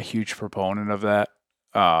I'm a huge proponent of that.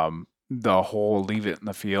 The whole leave it in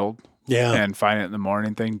the field and find it in the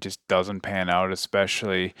morning thing just doesn't pan out,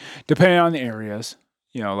 especially depending on the areas.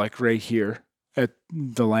 Like right here at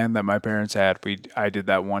the land that my parents had, I did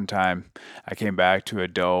that one time. I came back to a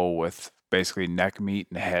doe with basically neck meat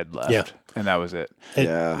and head left, and that was it.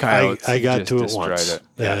 Yeah. I got just to it destroyed once. it.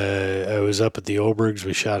 Yeah. I was up at the Obergs.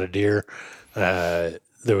 We shot a deer. There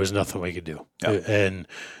was nothing we could do. Yep. And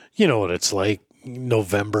you know what it's like,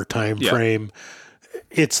 November time frame.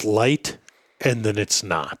 It's light, and then it's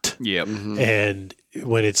not. Yep. Mm-hmm. And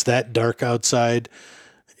when it's that dark outside,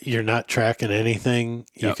 you're not tracking anything.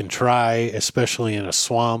 You Yep. can try, especially in a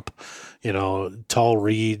swamp, tall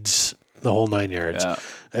reeds, the whole 9 yards.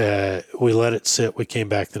 Yeah. We let it sit. We came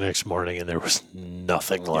back the next morning, and there was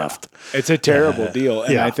nothing left. It's a terrible deal,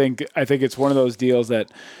 and yeah. I think it's one of those deals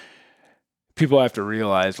that people have to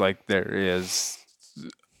realize. Like there is,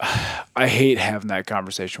 I hate having that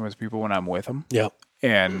conversation with people when I'm with them, Yep.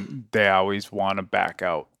 and they always want to back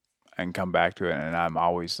out and come back to it, and I'm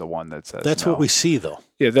always the one that says That's no. what we see, though.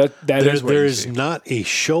 Yeah, that is what There you is see. not a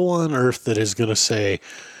show on earth that is going to say,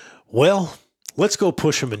 well, let's go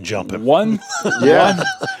push him and jump him. One. Yeah.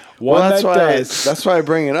 One that's that why does. that's why I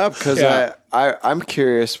bring it up, because Yeah. I'm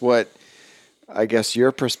curious what, I guess,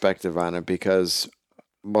 your perspective on it, because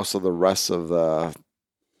most of the rest of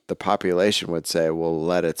the population would say, well,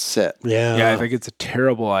 let it sit. Yeah. Yeah, I think it's a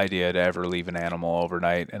terrible idea to ever leave an animal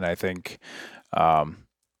overnight, and I think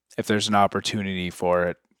if there's an opportunity for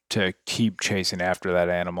it to keep chasing after that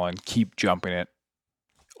animal and keep jumping it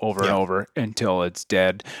over and over until it's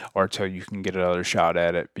dead or until you can get another shot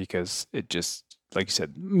at it, because it just, like you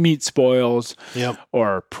said, meat spoils Yep.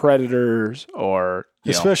 or predators or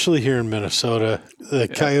Especially here in Minnesota, the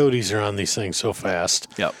coyotes are on these things so fast.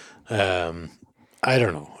 Yep. I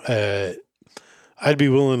don't know. I'd be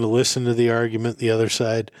willing to listen to the argument, the other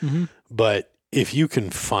side, but if you can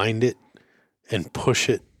find it and push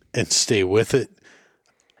it and stay with it,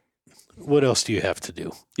 what else do you have to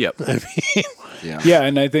do? Yep. I mean, Yeah,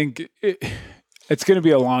 and I think it's going to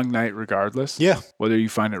be a long night regardless. yeah. Whether you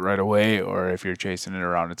find it right away or if you're chasing it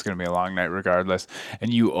around, it's going to be a long night regardless.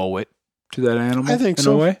 And you owe it to that animal. I think in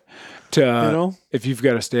so. a way. If you've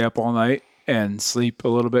got to stay up all night and sleep a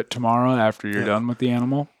little bit tomorrow after you're done with the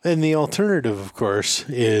animal. And the alternative, of course,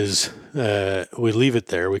 is we leave it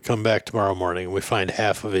there. We come back tomorrow morning and we find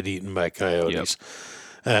half of it eaten by coyotes.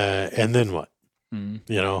 And then what? Mm.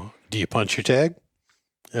 Do you punch your tag?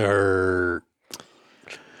 Or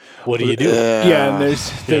What do you do? Yeah, and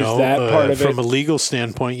there's that part of it. From a legal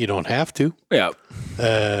standpoint, you don't have to. Yeah.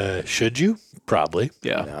 Should you? Probably.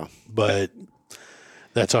 Yeah. But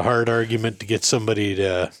that's a hard argument to get somebody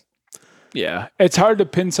to. Yeah. It's hard to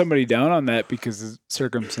pin somebody down on that because the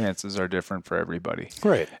circumstances are different for everybody.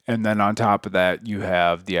 Right. And then on top of that, you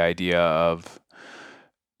have the idea of,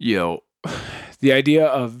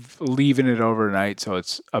 leaving it overnight so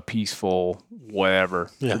it's a peaceful whatever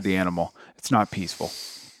for the animal. It's not peaceful.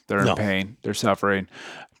 They're in pain. They're suffering.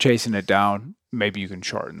 Chasing it down, maybe you can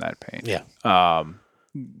shorten that pain. Yeah.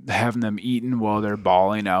 Having them eaten while they're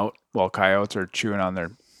bawling out, while coyotes are chewing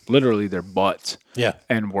on literally their butts. Yeah.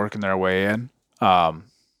 And working their way in.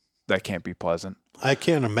 That can't be pleasant. I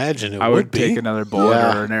can't imagine I would take another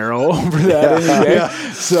bullet or an arrow over that any day.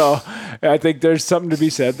 So I think there's something to be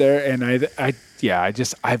said there. And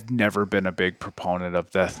I've never been a big proponent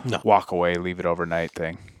of the walk away, leave it overnight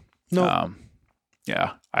thing. No.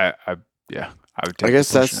 I would take I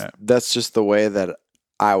guess that's just the way that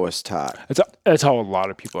I was taught. That's how a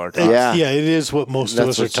lot of people are taught. Yeah, it is what most of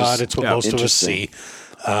us are taught. It's what most of us see.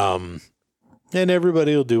 And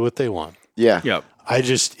everybody will do what they want. Yeah. Yep. I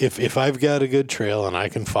just, if I've got a good trail and I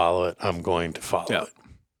can follow it, I'm going to follow it.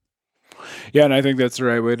 Yeah, and I think that's the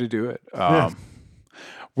right way to do it.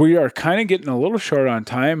 We are kind of getting a little short on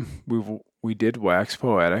time. We did wax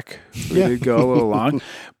poetic. We did go a little long.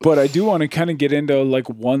 But I do want to kind of get into like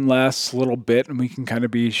one last little bit, and we can kind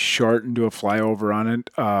of be short and do a flyover on it.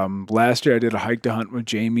 Last year I did a hike to hunt with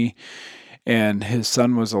Jamie, and his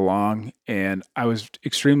son was along, and I was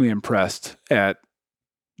extremely impressed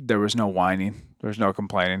there was no whining. There was no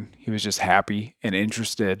complaining. He was just happy and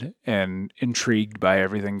interested and intrigued by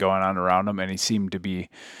everything going on around him, and he seemed to be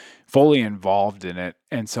fully involved in it.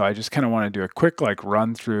 And so I just kind of want to do a quick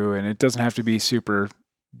run through, and it doesn't have to be super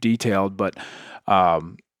detailed, but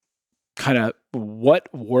kind of what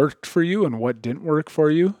worked for you and what didn't work for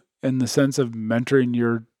you in the sense of mentoring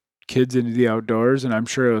your kids into the outdoors. And I'm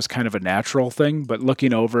sure it was kind of a natural thing, but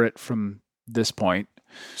looking over it from this point.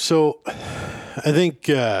 So I think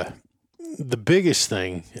the biggest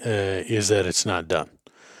thing is that it's not done.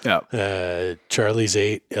 Yeah. Charlie's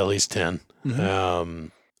 8, Ellie's 10. Mm-hmm.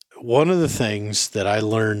 One of the things that I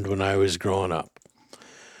learned when I was growing up,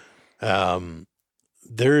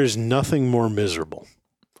 there is nothing more miserable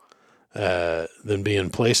than being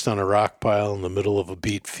placed on a rock pile in the middle of a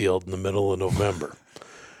beet field in the middle of November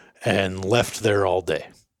and left there all day.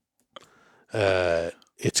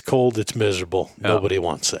 It's cold, it's miserable. Yeah. Nobody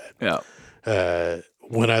wants that. Yeah.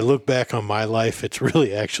 When I look back on my life, it's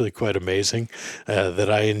really actually quite amazing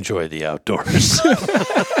that I enjoy the outdoors.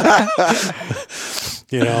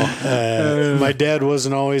 My dad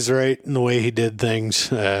wasn't always right in the way he did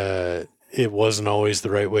things. It wasn't always the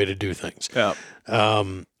right way to do things. Yeah.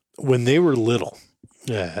 When they were little,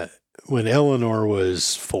 when Eleanor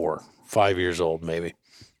was 5 years old, maybe,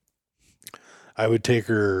 I would take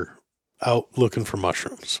her out looking for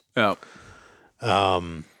mushrooms. Yeah.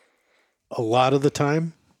 A lot of the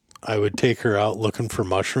time, I would take her out looking for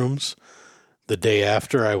mushrooms the day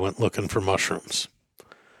after I went looking for mushrooms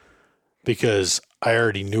because I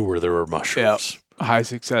already knew where there were mushrooms. Yeah. High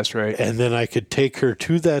success rate. And then I could take her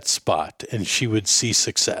to that spot and she would see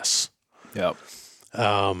success. Yep.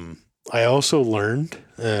 I also learned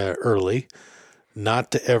early not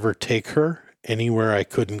to ever take her anywhere I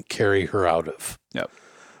couldn't carry her out of. Yep.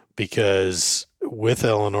 Because with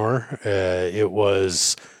Eleanor,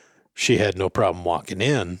 she had no problem walking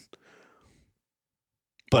in,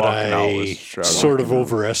 but I sort of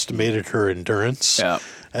overestimated her endurance. Yeah.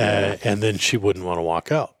 And then she wouldn't want to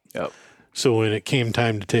walk out. Yep. So when it came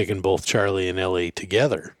time to taking both Charlie and Ellie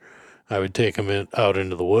together, I would take them out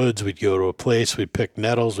into the woods. We'd go to a place. We'd pick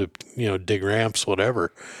nettles. We'd dig ramps,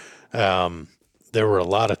 whatever. There were a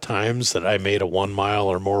lot of times that I made a 1 mile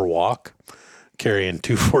or more walk carrying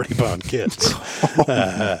 2 40-pound kids.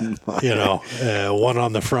 One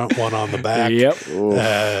on the front, one on the back. Yep.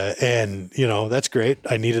 And that's great.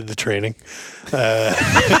 I needed the training.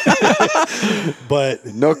 But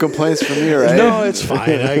no complaints from you, right? No, it's fine.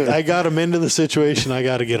 I got them into the situation. I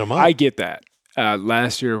got to get them up. I get that.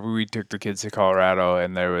 Last year we took the kids to Colorado,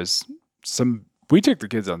 and we took the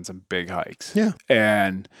kids on some big hikes. Yeah.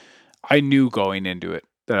 And I knew going into it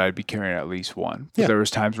that I'd be carrying at least one. But there was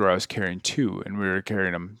times where I was carrying 2, and we were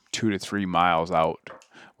carrying them 2 to 3 miles out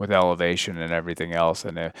with elevation and everything else.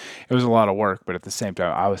 And it was a lot of work, but at the same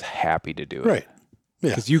time, I was happy to do it. Right.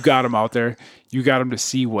 Yeah. Because you got them out there. You got them to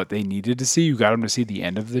see what they needed to see. You got them to see the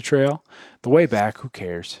end of the trail. The way back, who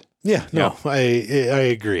cares? Yeah. No, I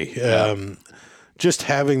agree. Yeah. Just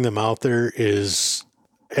having them out there is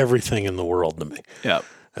everything in the world to me. Yeah.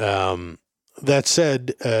 that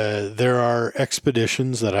said, there are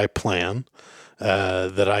expeditions that I plan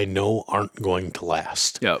that I know aren't going to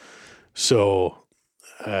last. Yep. So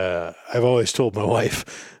I've always told my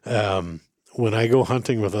wife, when I go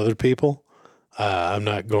hunting with other people, I'm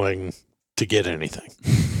not going to get anything.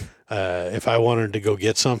 If I wanted to go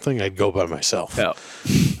get something, I'd go by myself. Yep.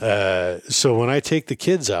 So when I take the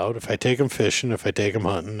kids out, if I take them fishing, if I take them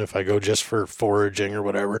hunting, if I go just for foraging or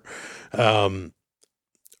whatever,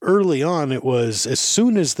 early on it was as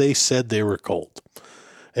soon as they said they were cold,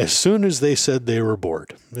 as soon as they said they were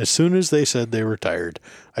bored, as soon as they said they were tired,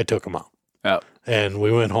 I took them out. Yep. And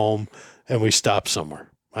we went home and we stopped somewhere.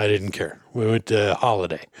 I didn't care. We went to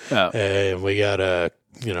Holiday. Yep. And we got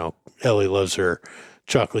Ellie loves her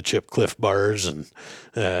chocolate chip Cliff bars, and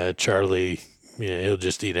Charlie, he'll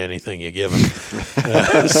just eat anything you give him.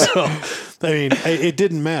 So, I mean, it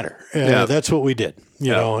didn't matter. That's what we did.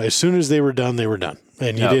 You know, as soon as they were done,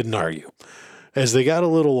 and you didn't argue. As they got a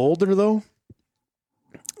little older, though,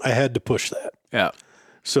 I had to push that. Yeah.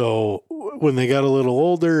 So when they got a little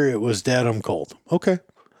older, it was, Dad, I'm cold. Okay,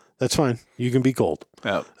 that's fine. You can be cold.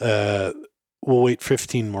 Yeah. We'll wait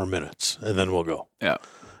 15 more minutes and then we'll go. Yeah.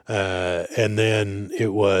 And then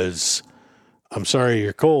it was, I'm sorry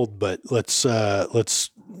you're cold, but let's run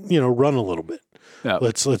a little bit. Yeah.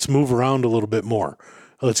 Let's move around a little bit more.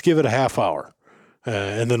 Let's give it a half hour,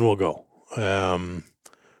 and then we'll go.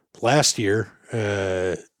 Last year,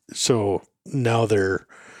 so now they're,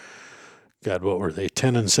 God, what were they,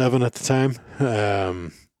 10 and 7 at the time?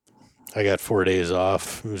 I got 4 days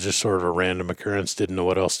off. It was just sort of a random occurrence. Didn't know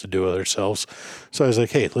what else to do with ourselves. So I was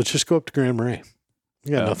like, hey, let's just go up to Grand Marais.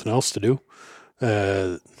 We got nothing else to do.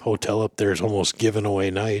 Hotel up there is almost giving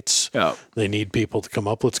away nights. Yeah. They need people to come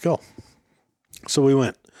up. Let's go. So we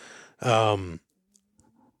went. What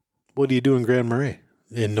do you do in Grand Marais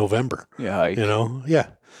in November? Yeah. Hike. Yeah.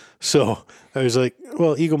 So I was like,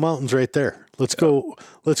 well, Eagle Mountain's right there. Let's go.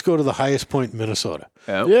 Let's go to the highest point in Minnesota.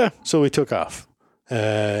 Yep. Yeah. So we took off.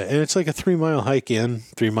 And it's like a 3-mile hike in,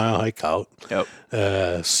 3-mile hike out.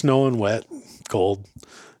 Yep. Snow and wet, cold.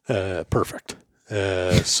 Perfect.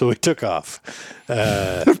 So we took off.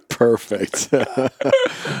 Perfect.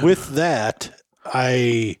 With that,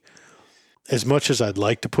 as much as I'd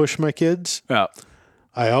like to push my kids, Yeah.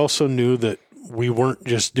 I also knew that we weren't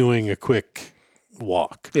just doing a quick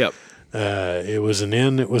walk. Yep. It was an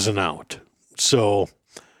in, it was an out. So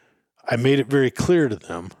I made it very clear to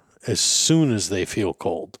them, as soon as they feel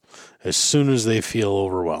cold, as soon as they feel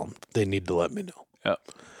overwhelmed, they need to let me know.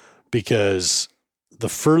 Yep. Because the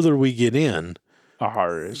further we get in, The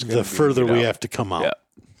harder it's gonna the be to further get we out. have to come out. Yeah.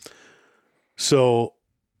 So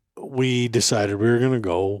we decided we were going to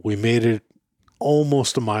go. We made it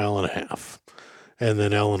almost 1.5 miles. And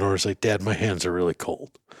then Eleanor's like, Dad, my hands are really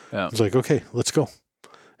cold. Yeah. I was like, okay, let's go.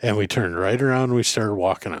 And we turned right around and we started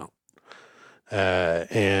walking out.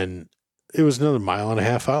 And it was another 1.5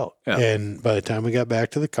 miles out. Yeah. And by the time we got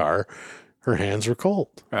back to the car, her hands were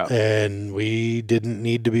cold. Yeah. And we didn't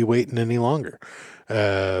need to be waiting any longer.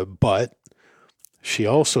 But she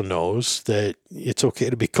also knows that it's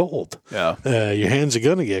okay to be cold. Yeah. Your hands are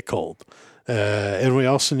going to get cold. And we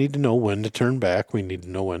also need to know when to turn back. We need to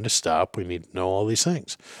know when to stop. We need to know all these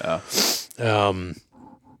things. Yeah.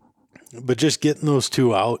 But just getting those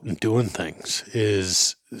two out and doing things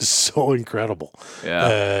is so incredible.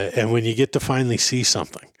 Yeah. And when you get to finally see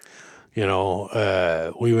something, we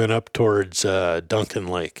went up towards Duncan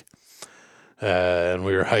Lake and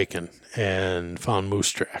we were hiking and found moose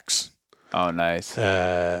tracks. Oh, nice.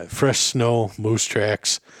 Fresh snow, moose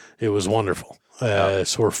tracks. It was wonderful.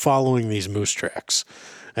 So we're following these moose tracks.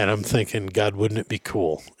 And I'm thinking, God, wouldn't it be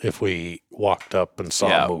cool if we walked up and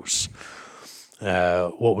saw moose?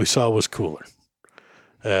 What we saw was cooler.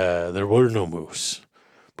 There were no moose.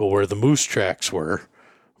 But where the moose tracks were,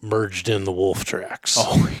 merged in the wolf tracks.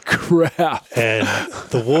 Holy crap. And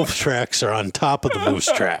the wolf tracks are on top of the moose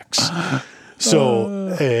tracks.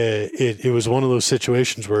 So it was one of those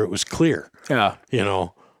situations where it was clear. Yeah.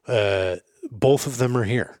 Both of them are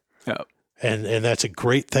here. Yeah. And that's a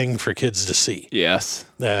great thing for kids to see. Yes.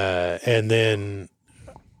 And then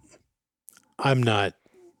I'm not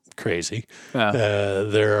crazy. Yeah.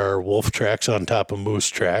 There are wolf tracks on top of moose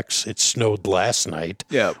tracks. It snowed last night,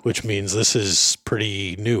 Yeah. which means this is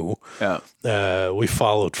pretty new. Yeah. We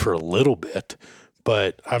followed for a little bit,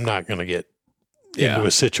 but I'm not going to get into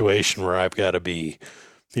a situation where I've got to be,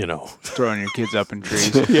 Throwing your kids up in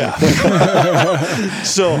trees. yeah.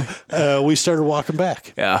 So we started walking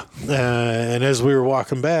back. Yeah. And as we were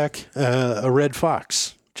walking back, a red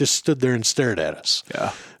fox just stood there and stared at us.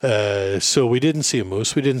 Yeah. So we didn't see a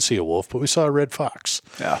moose, we didn't see a wolf, but we saw a red fox.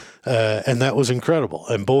 Yeah. And that was incredible.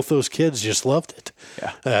 And both those kids just loved it.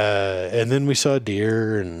 Yeah. And then we saw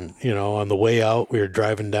deer, and, you know, on the way out, we were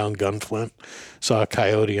driving down Gunflint, saw a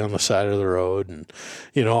coyote on the side of the road. And,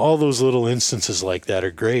 you know, all those little instances like that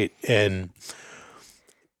are great. And,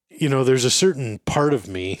 you know, there's a certain part of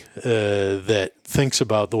me that thinks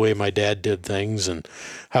about the way my dad did things and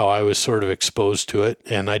how I was sort of exposed to it.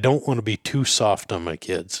 And I don't want to be too soft on my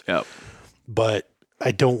kids. Yep. But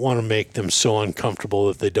I don't want to make them so uncomfortable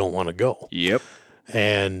that they don't want to go. Yep.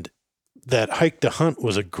 And that hike to hunt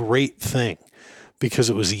was a great thing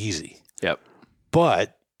because it was easy. Yep.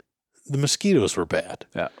 But the mosquitoes were bad.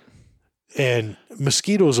 Yeah. And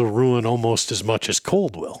mosquitoes will ruin almost as much as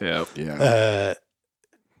cold will. Yep. Yeah.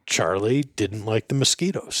 Charlie didn't like the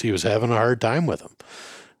mosquitoes. He was having a hard time with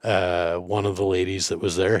them. One of the ladies that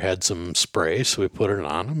was there had some spray, so we put it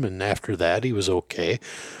on him. And after that, he was okay.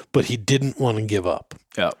 But he didn't want to give up.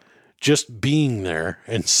 Yep. Just being there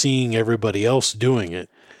and seeing everybody else doing it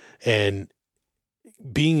and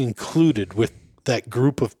being included with that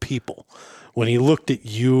group of people. When he looked at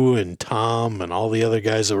you and Tom and all the other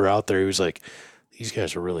guys that were out there, he was like, these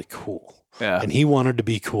guys are really cool. Yeah. And he wanted to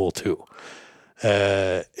be cool too.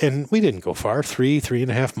 And we didn't go far,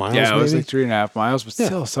 3.5 miles. Yeah, it was maybe. like 3.5 miles, but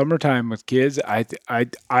still, summertime with kids,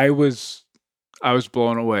 I was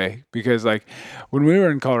blown away because, like, when we were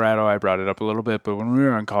in Colorado, I brought it up a little bit, but when we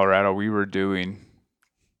were in Colorado, we were doing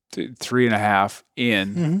 3.5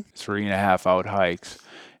 in, 3.5 out hikes,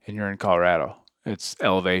 and you're in Colorado. It's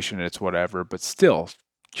elevation, it's whatever, but still,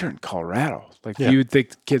 you're in Colorado. Like, you would think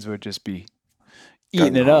the kids would just be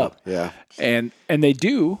eating it up. Yeah. And they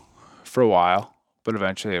do for a while, but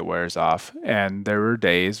eventually it wears off. And there were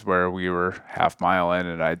days where we were half mile in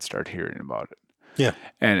and I'd start hearing about it. Yeah.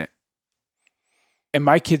 And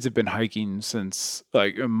my kids have been hiking since,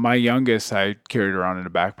 like, my youngest I carried around in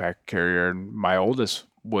a backpack carrier, and my oldest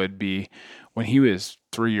would be, when he was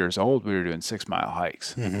 3 years old, we were doing 6 mile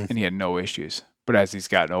hikes and he had no issues. But as he's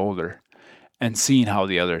gotten older and seeing how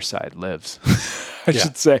the other side lives, I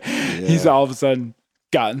should say, he's all of a sudden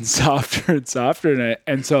gotten softer and softer.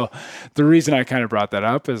 And so the reason I kind of brought that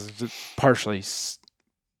up is partially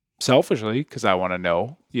selfishly because I want to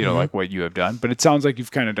know, you know, like what you have done. But it sounds like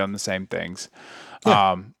you've kind of done the same things.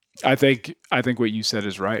 Yeah. I think what you said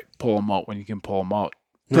is right. Pull them out when you can pull them out.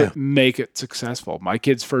 Make it successful. My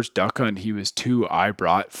kid's first duck hunt, he was 2. I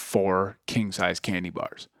brought 4 king-size candy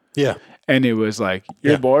bars. Yeah. And it was like,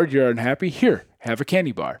 you're bored, you're unhappy? Here, have a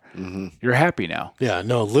candy bar. You're happy now. Yeah,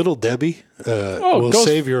 no, Little Debbie will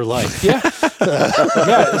save your life. Yeah.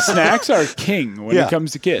 Snacks are king when it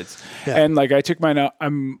comes to kids. Yeah. And like I took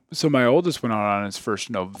so my oldest went out on his first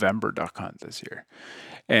November duck hunt this year.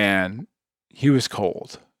 And he was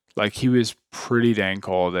cold. Like, he was pretty dang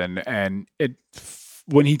cold. And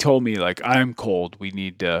when he told me, like, I'm cold, we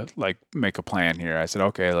need to, like, make a plan here, I said,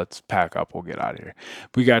 okay, let's pack up. We'll get out of here.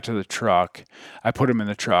 We got to the truck. I put him in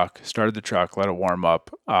the truck, started the truck, let it warm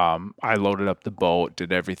up. I loaded up the boat,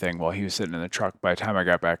 did everything while he was sitting in the truck. By the time I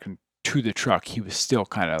got back to the truck, he was still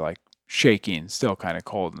kind of, like, shaking, still kind of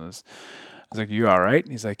cold. And I was like, you all right?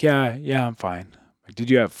 And he's like, yeah, I'm fine. Like, did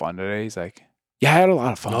you have fun today? He's like, yeah, I had a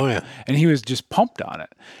lot of fun. Oh, yeah. And he was just pumped on it.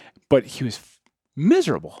 But he was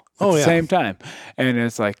miserable at the same time. And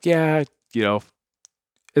it's like, yeah, you know,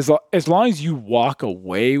 as long as you walk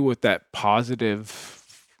away with that positive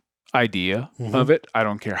idea of it, I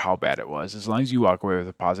don't care how bad it was, as long as you walk away with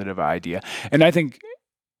a positive idea. And I think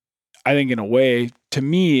in a way, to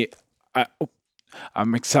me,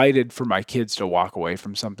 I'm excited for my kids to walk away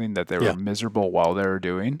from something that they were miserable while they were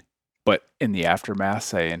doing, but in the aftermath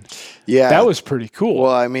saying, that was pretty cool.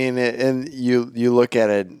 Well, I mean, and you look at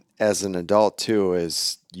it as an adult too,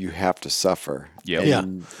 is you have to suffer.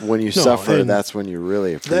 And when you suffer, that's when you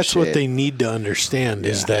really appreciate. That's what they need to understand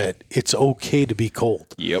is that it's okay to be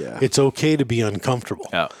cold. It's okay to be uncomfortable.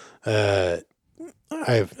 I'm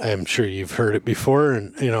sure you've heard it before,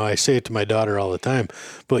 and you know I say it to my daughter all the time.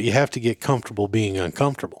 But you have to get comfortable being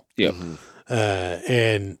uncomfortable.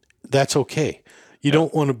 And that's okay. You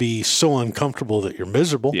don't want to be so uncomfortable that you're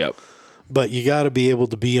miserable. But you got to be able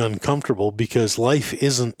to be uncomfortable because life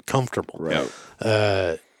isn't comfortable.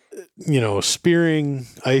 You know, spearing,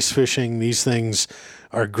 ice fishing, these things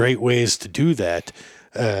are great ways to do that.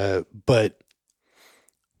 But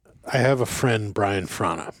I have a friend, Brian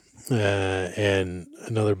Frana, and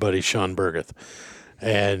another buddy, Sean Bergeth.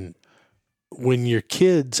 And when your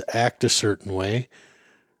kids act a certain way,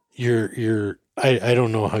 I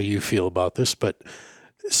don't know how you feel about this, but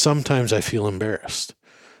sometimes I feel embarrassed.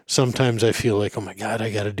 Sometimes I feel like, oh my God,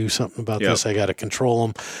 I got to do something about this. I got to control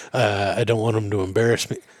them. I don't want them to embarrass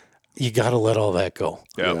me. You got to let all that go.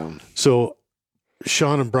 Yeah. So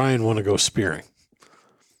Sean and Brian want to go spearing.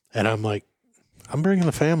 And I'm like, I'm bringing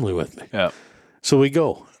the family with me. Yeah. So we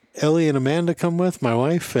go. Ellie and Amanda come with, my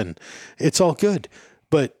wife, and it's all good.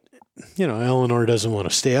 But, you know, Eleanor doesn't want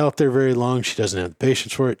to stay out there very long. She doesn't have the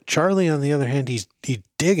patience for it. Charlie, on the other hand, he's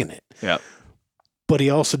digging it. Yeah. But he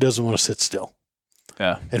also doesn't want to sit still.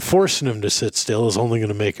 Yeah. And forcing him to sit still is only going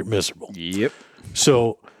to make it miserable. Yep.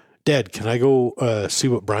 So, Dad, can I go see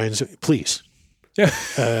what Brian's doing? Please. Yeah.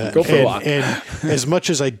 Go for a walk. And as much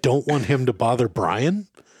as I don't want him to bother Brian,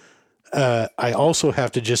 I also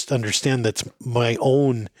have to just understand that's my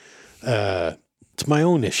own. It's my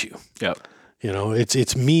own issue. Yep. You know,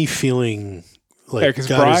 it's me feeling like because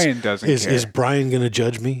Brian doesn't care. Is Brian going to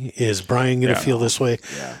judge me? Is Brian going to feel this way?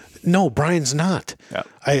 Yeah. No, Brian's not. Yeah.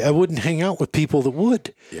 I wouldn't hang out with people that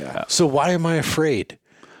would. Yeah. So why am I afraid?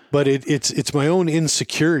 But it's my own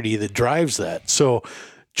insecurity that drives that. So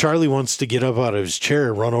Charlie wants to get up out of his chair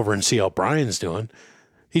and run over and see how Brian's doing.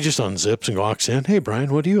 He just unzips and walks in. Hey,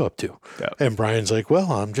 Brian, what are you up to? Yeah. And Brian's like,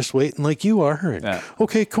 well, I'm just waiting like you are. And, Yeah.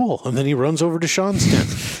 okay, cool. And then he runs over to Sean's tent.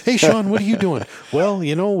 Hey, Sean, what are you doing? Well,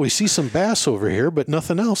 you know, we see some bass over here, but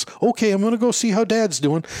nothing else. Okay, I'm going to go see how Dad's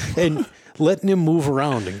doing. And letting him move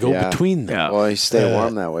around and go between them. Yeah. Well, he stay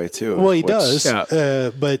warm that way too. Well, he which- does, Yeah.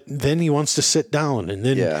 but then he wants to sit down, and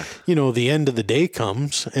then you know the end of the day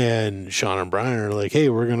comes, and Sean and Brian are like, "Hey,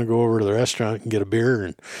 we're gonna go over to the restaurant and get a beer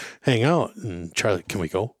and hang out." And Charlie, can we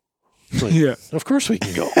go? It's like, Yeah. of course we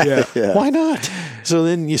can go. Yeah. Yeah. Why not? So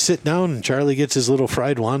then you sit down, and Charlie gets his little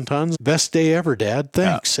fried wontons. Best day ever, Dad.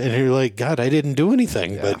 Thanks. And you're like, God, I didn't do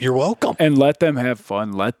anything, but you're welcome. And let them have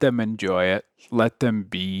fun. Let them enjoy it. Let them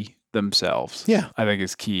be themselves. Yeah. I think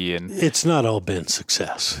is key. And It's not all been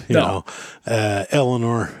success. You No. know,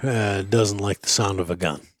 Eleanor doesn't like the sound of a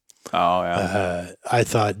gun. oh yeah, I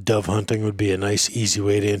thought dove hunting would be a nice, easy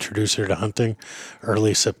way to introduce her to hunting.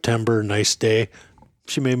 Early September, nice day.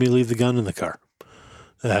 She made me leave the gun in the car.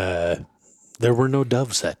 There were no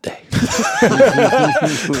doves that day.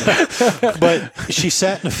 But she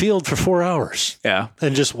sat in a field for 4 hours yeah,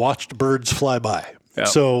 and just watched birds fly by. Yeah.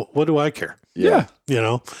 So what do I care? yeah. You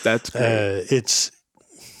know, That's great. it's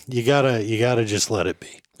you gotta just let it be.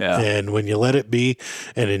 Yeah. And when you let it be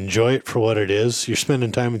and enjoy it for what it is, you're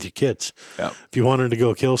spending time with your kids. Yeah. If you wanted to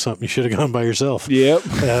go kill something, you should have gone by yourself. Yep.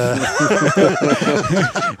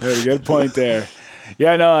 Very good point there.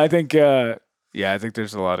 Yeah, no, I think I think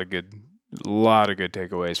there's a lot of good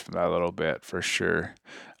takeaways from that little bit for sure.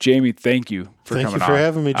 Jamie, thank you for Thank coming you for on.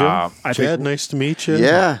 having me, Joe. I Chad, think nice to meet you.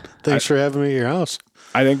 Yeah. Thanks for having me at your house.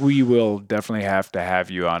 I think we will definitely have to have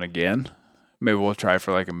you on again. Maybe we'll try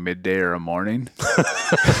for like a midday or a morning.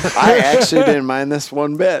 I actually didn't mind this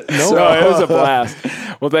one bit. No, it was a blast.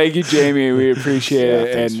 Well, thank you, Jamie. We appreciate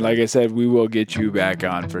it. thanks, And like I said, we will get you back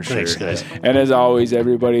on for sure. Thanks, guys. And as always,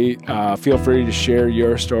 everybody, feel free to share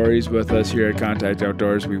your stories with us here at Contact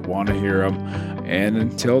Outdoors. We want to hear them. And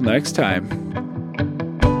until next time.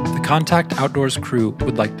 The Contact Outdoors crew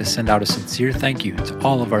would like to send out a sincere thank you to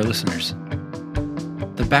all of our listeners.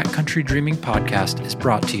 The Backcountry Dreaming Podcast is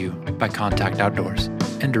brought to you by Contact Outdoors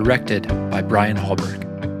and directed by Brian Hallberg.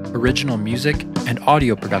 Original music and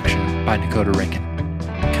audio production by Dakota Rankin.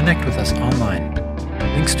 Connect with us online.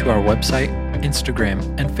 Links to our website, Instagram,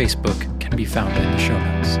 and Facebook can be found in the show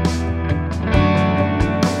notes.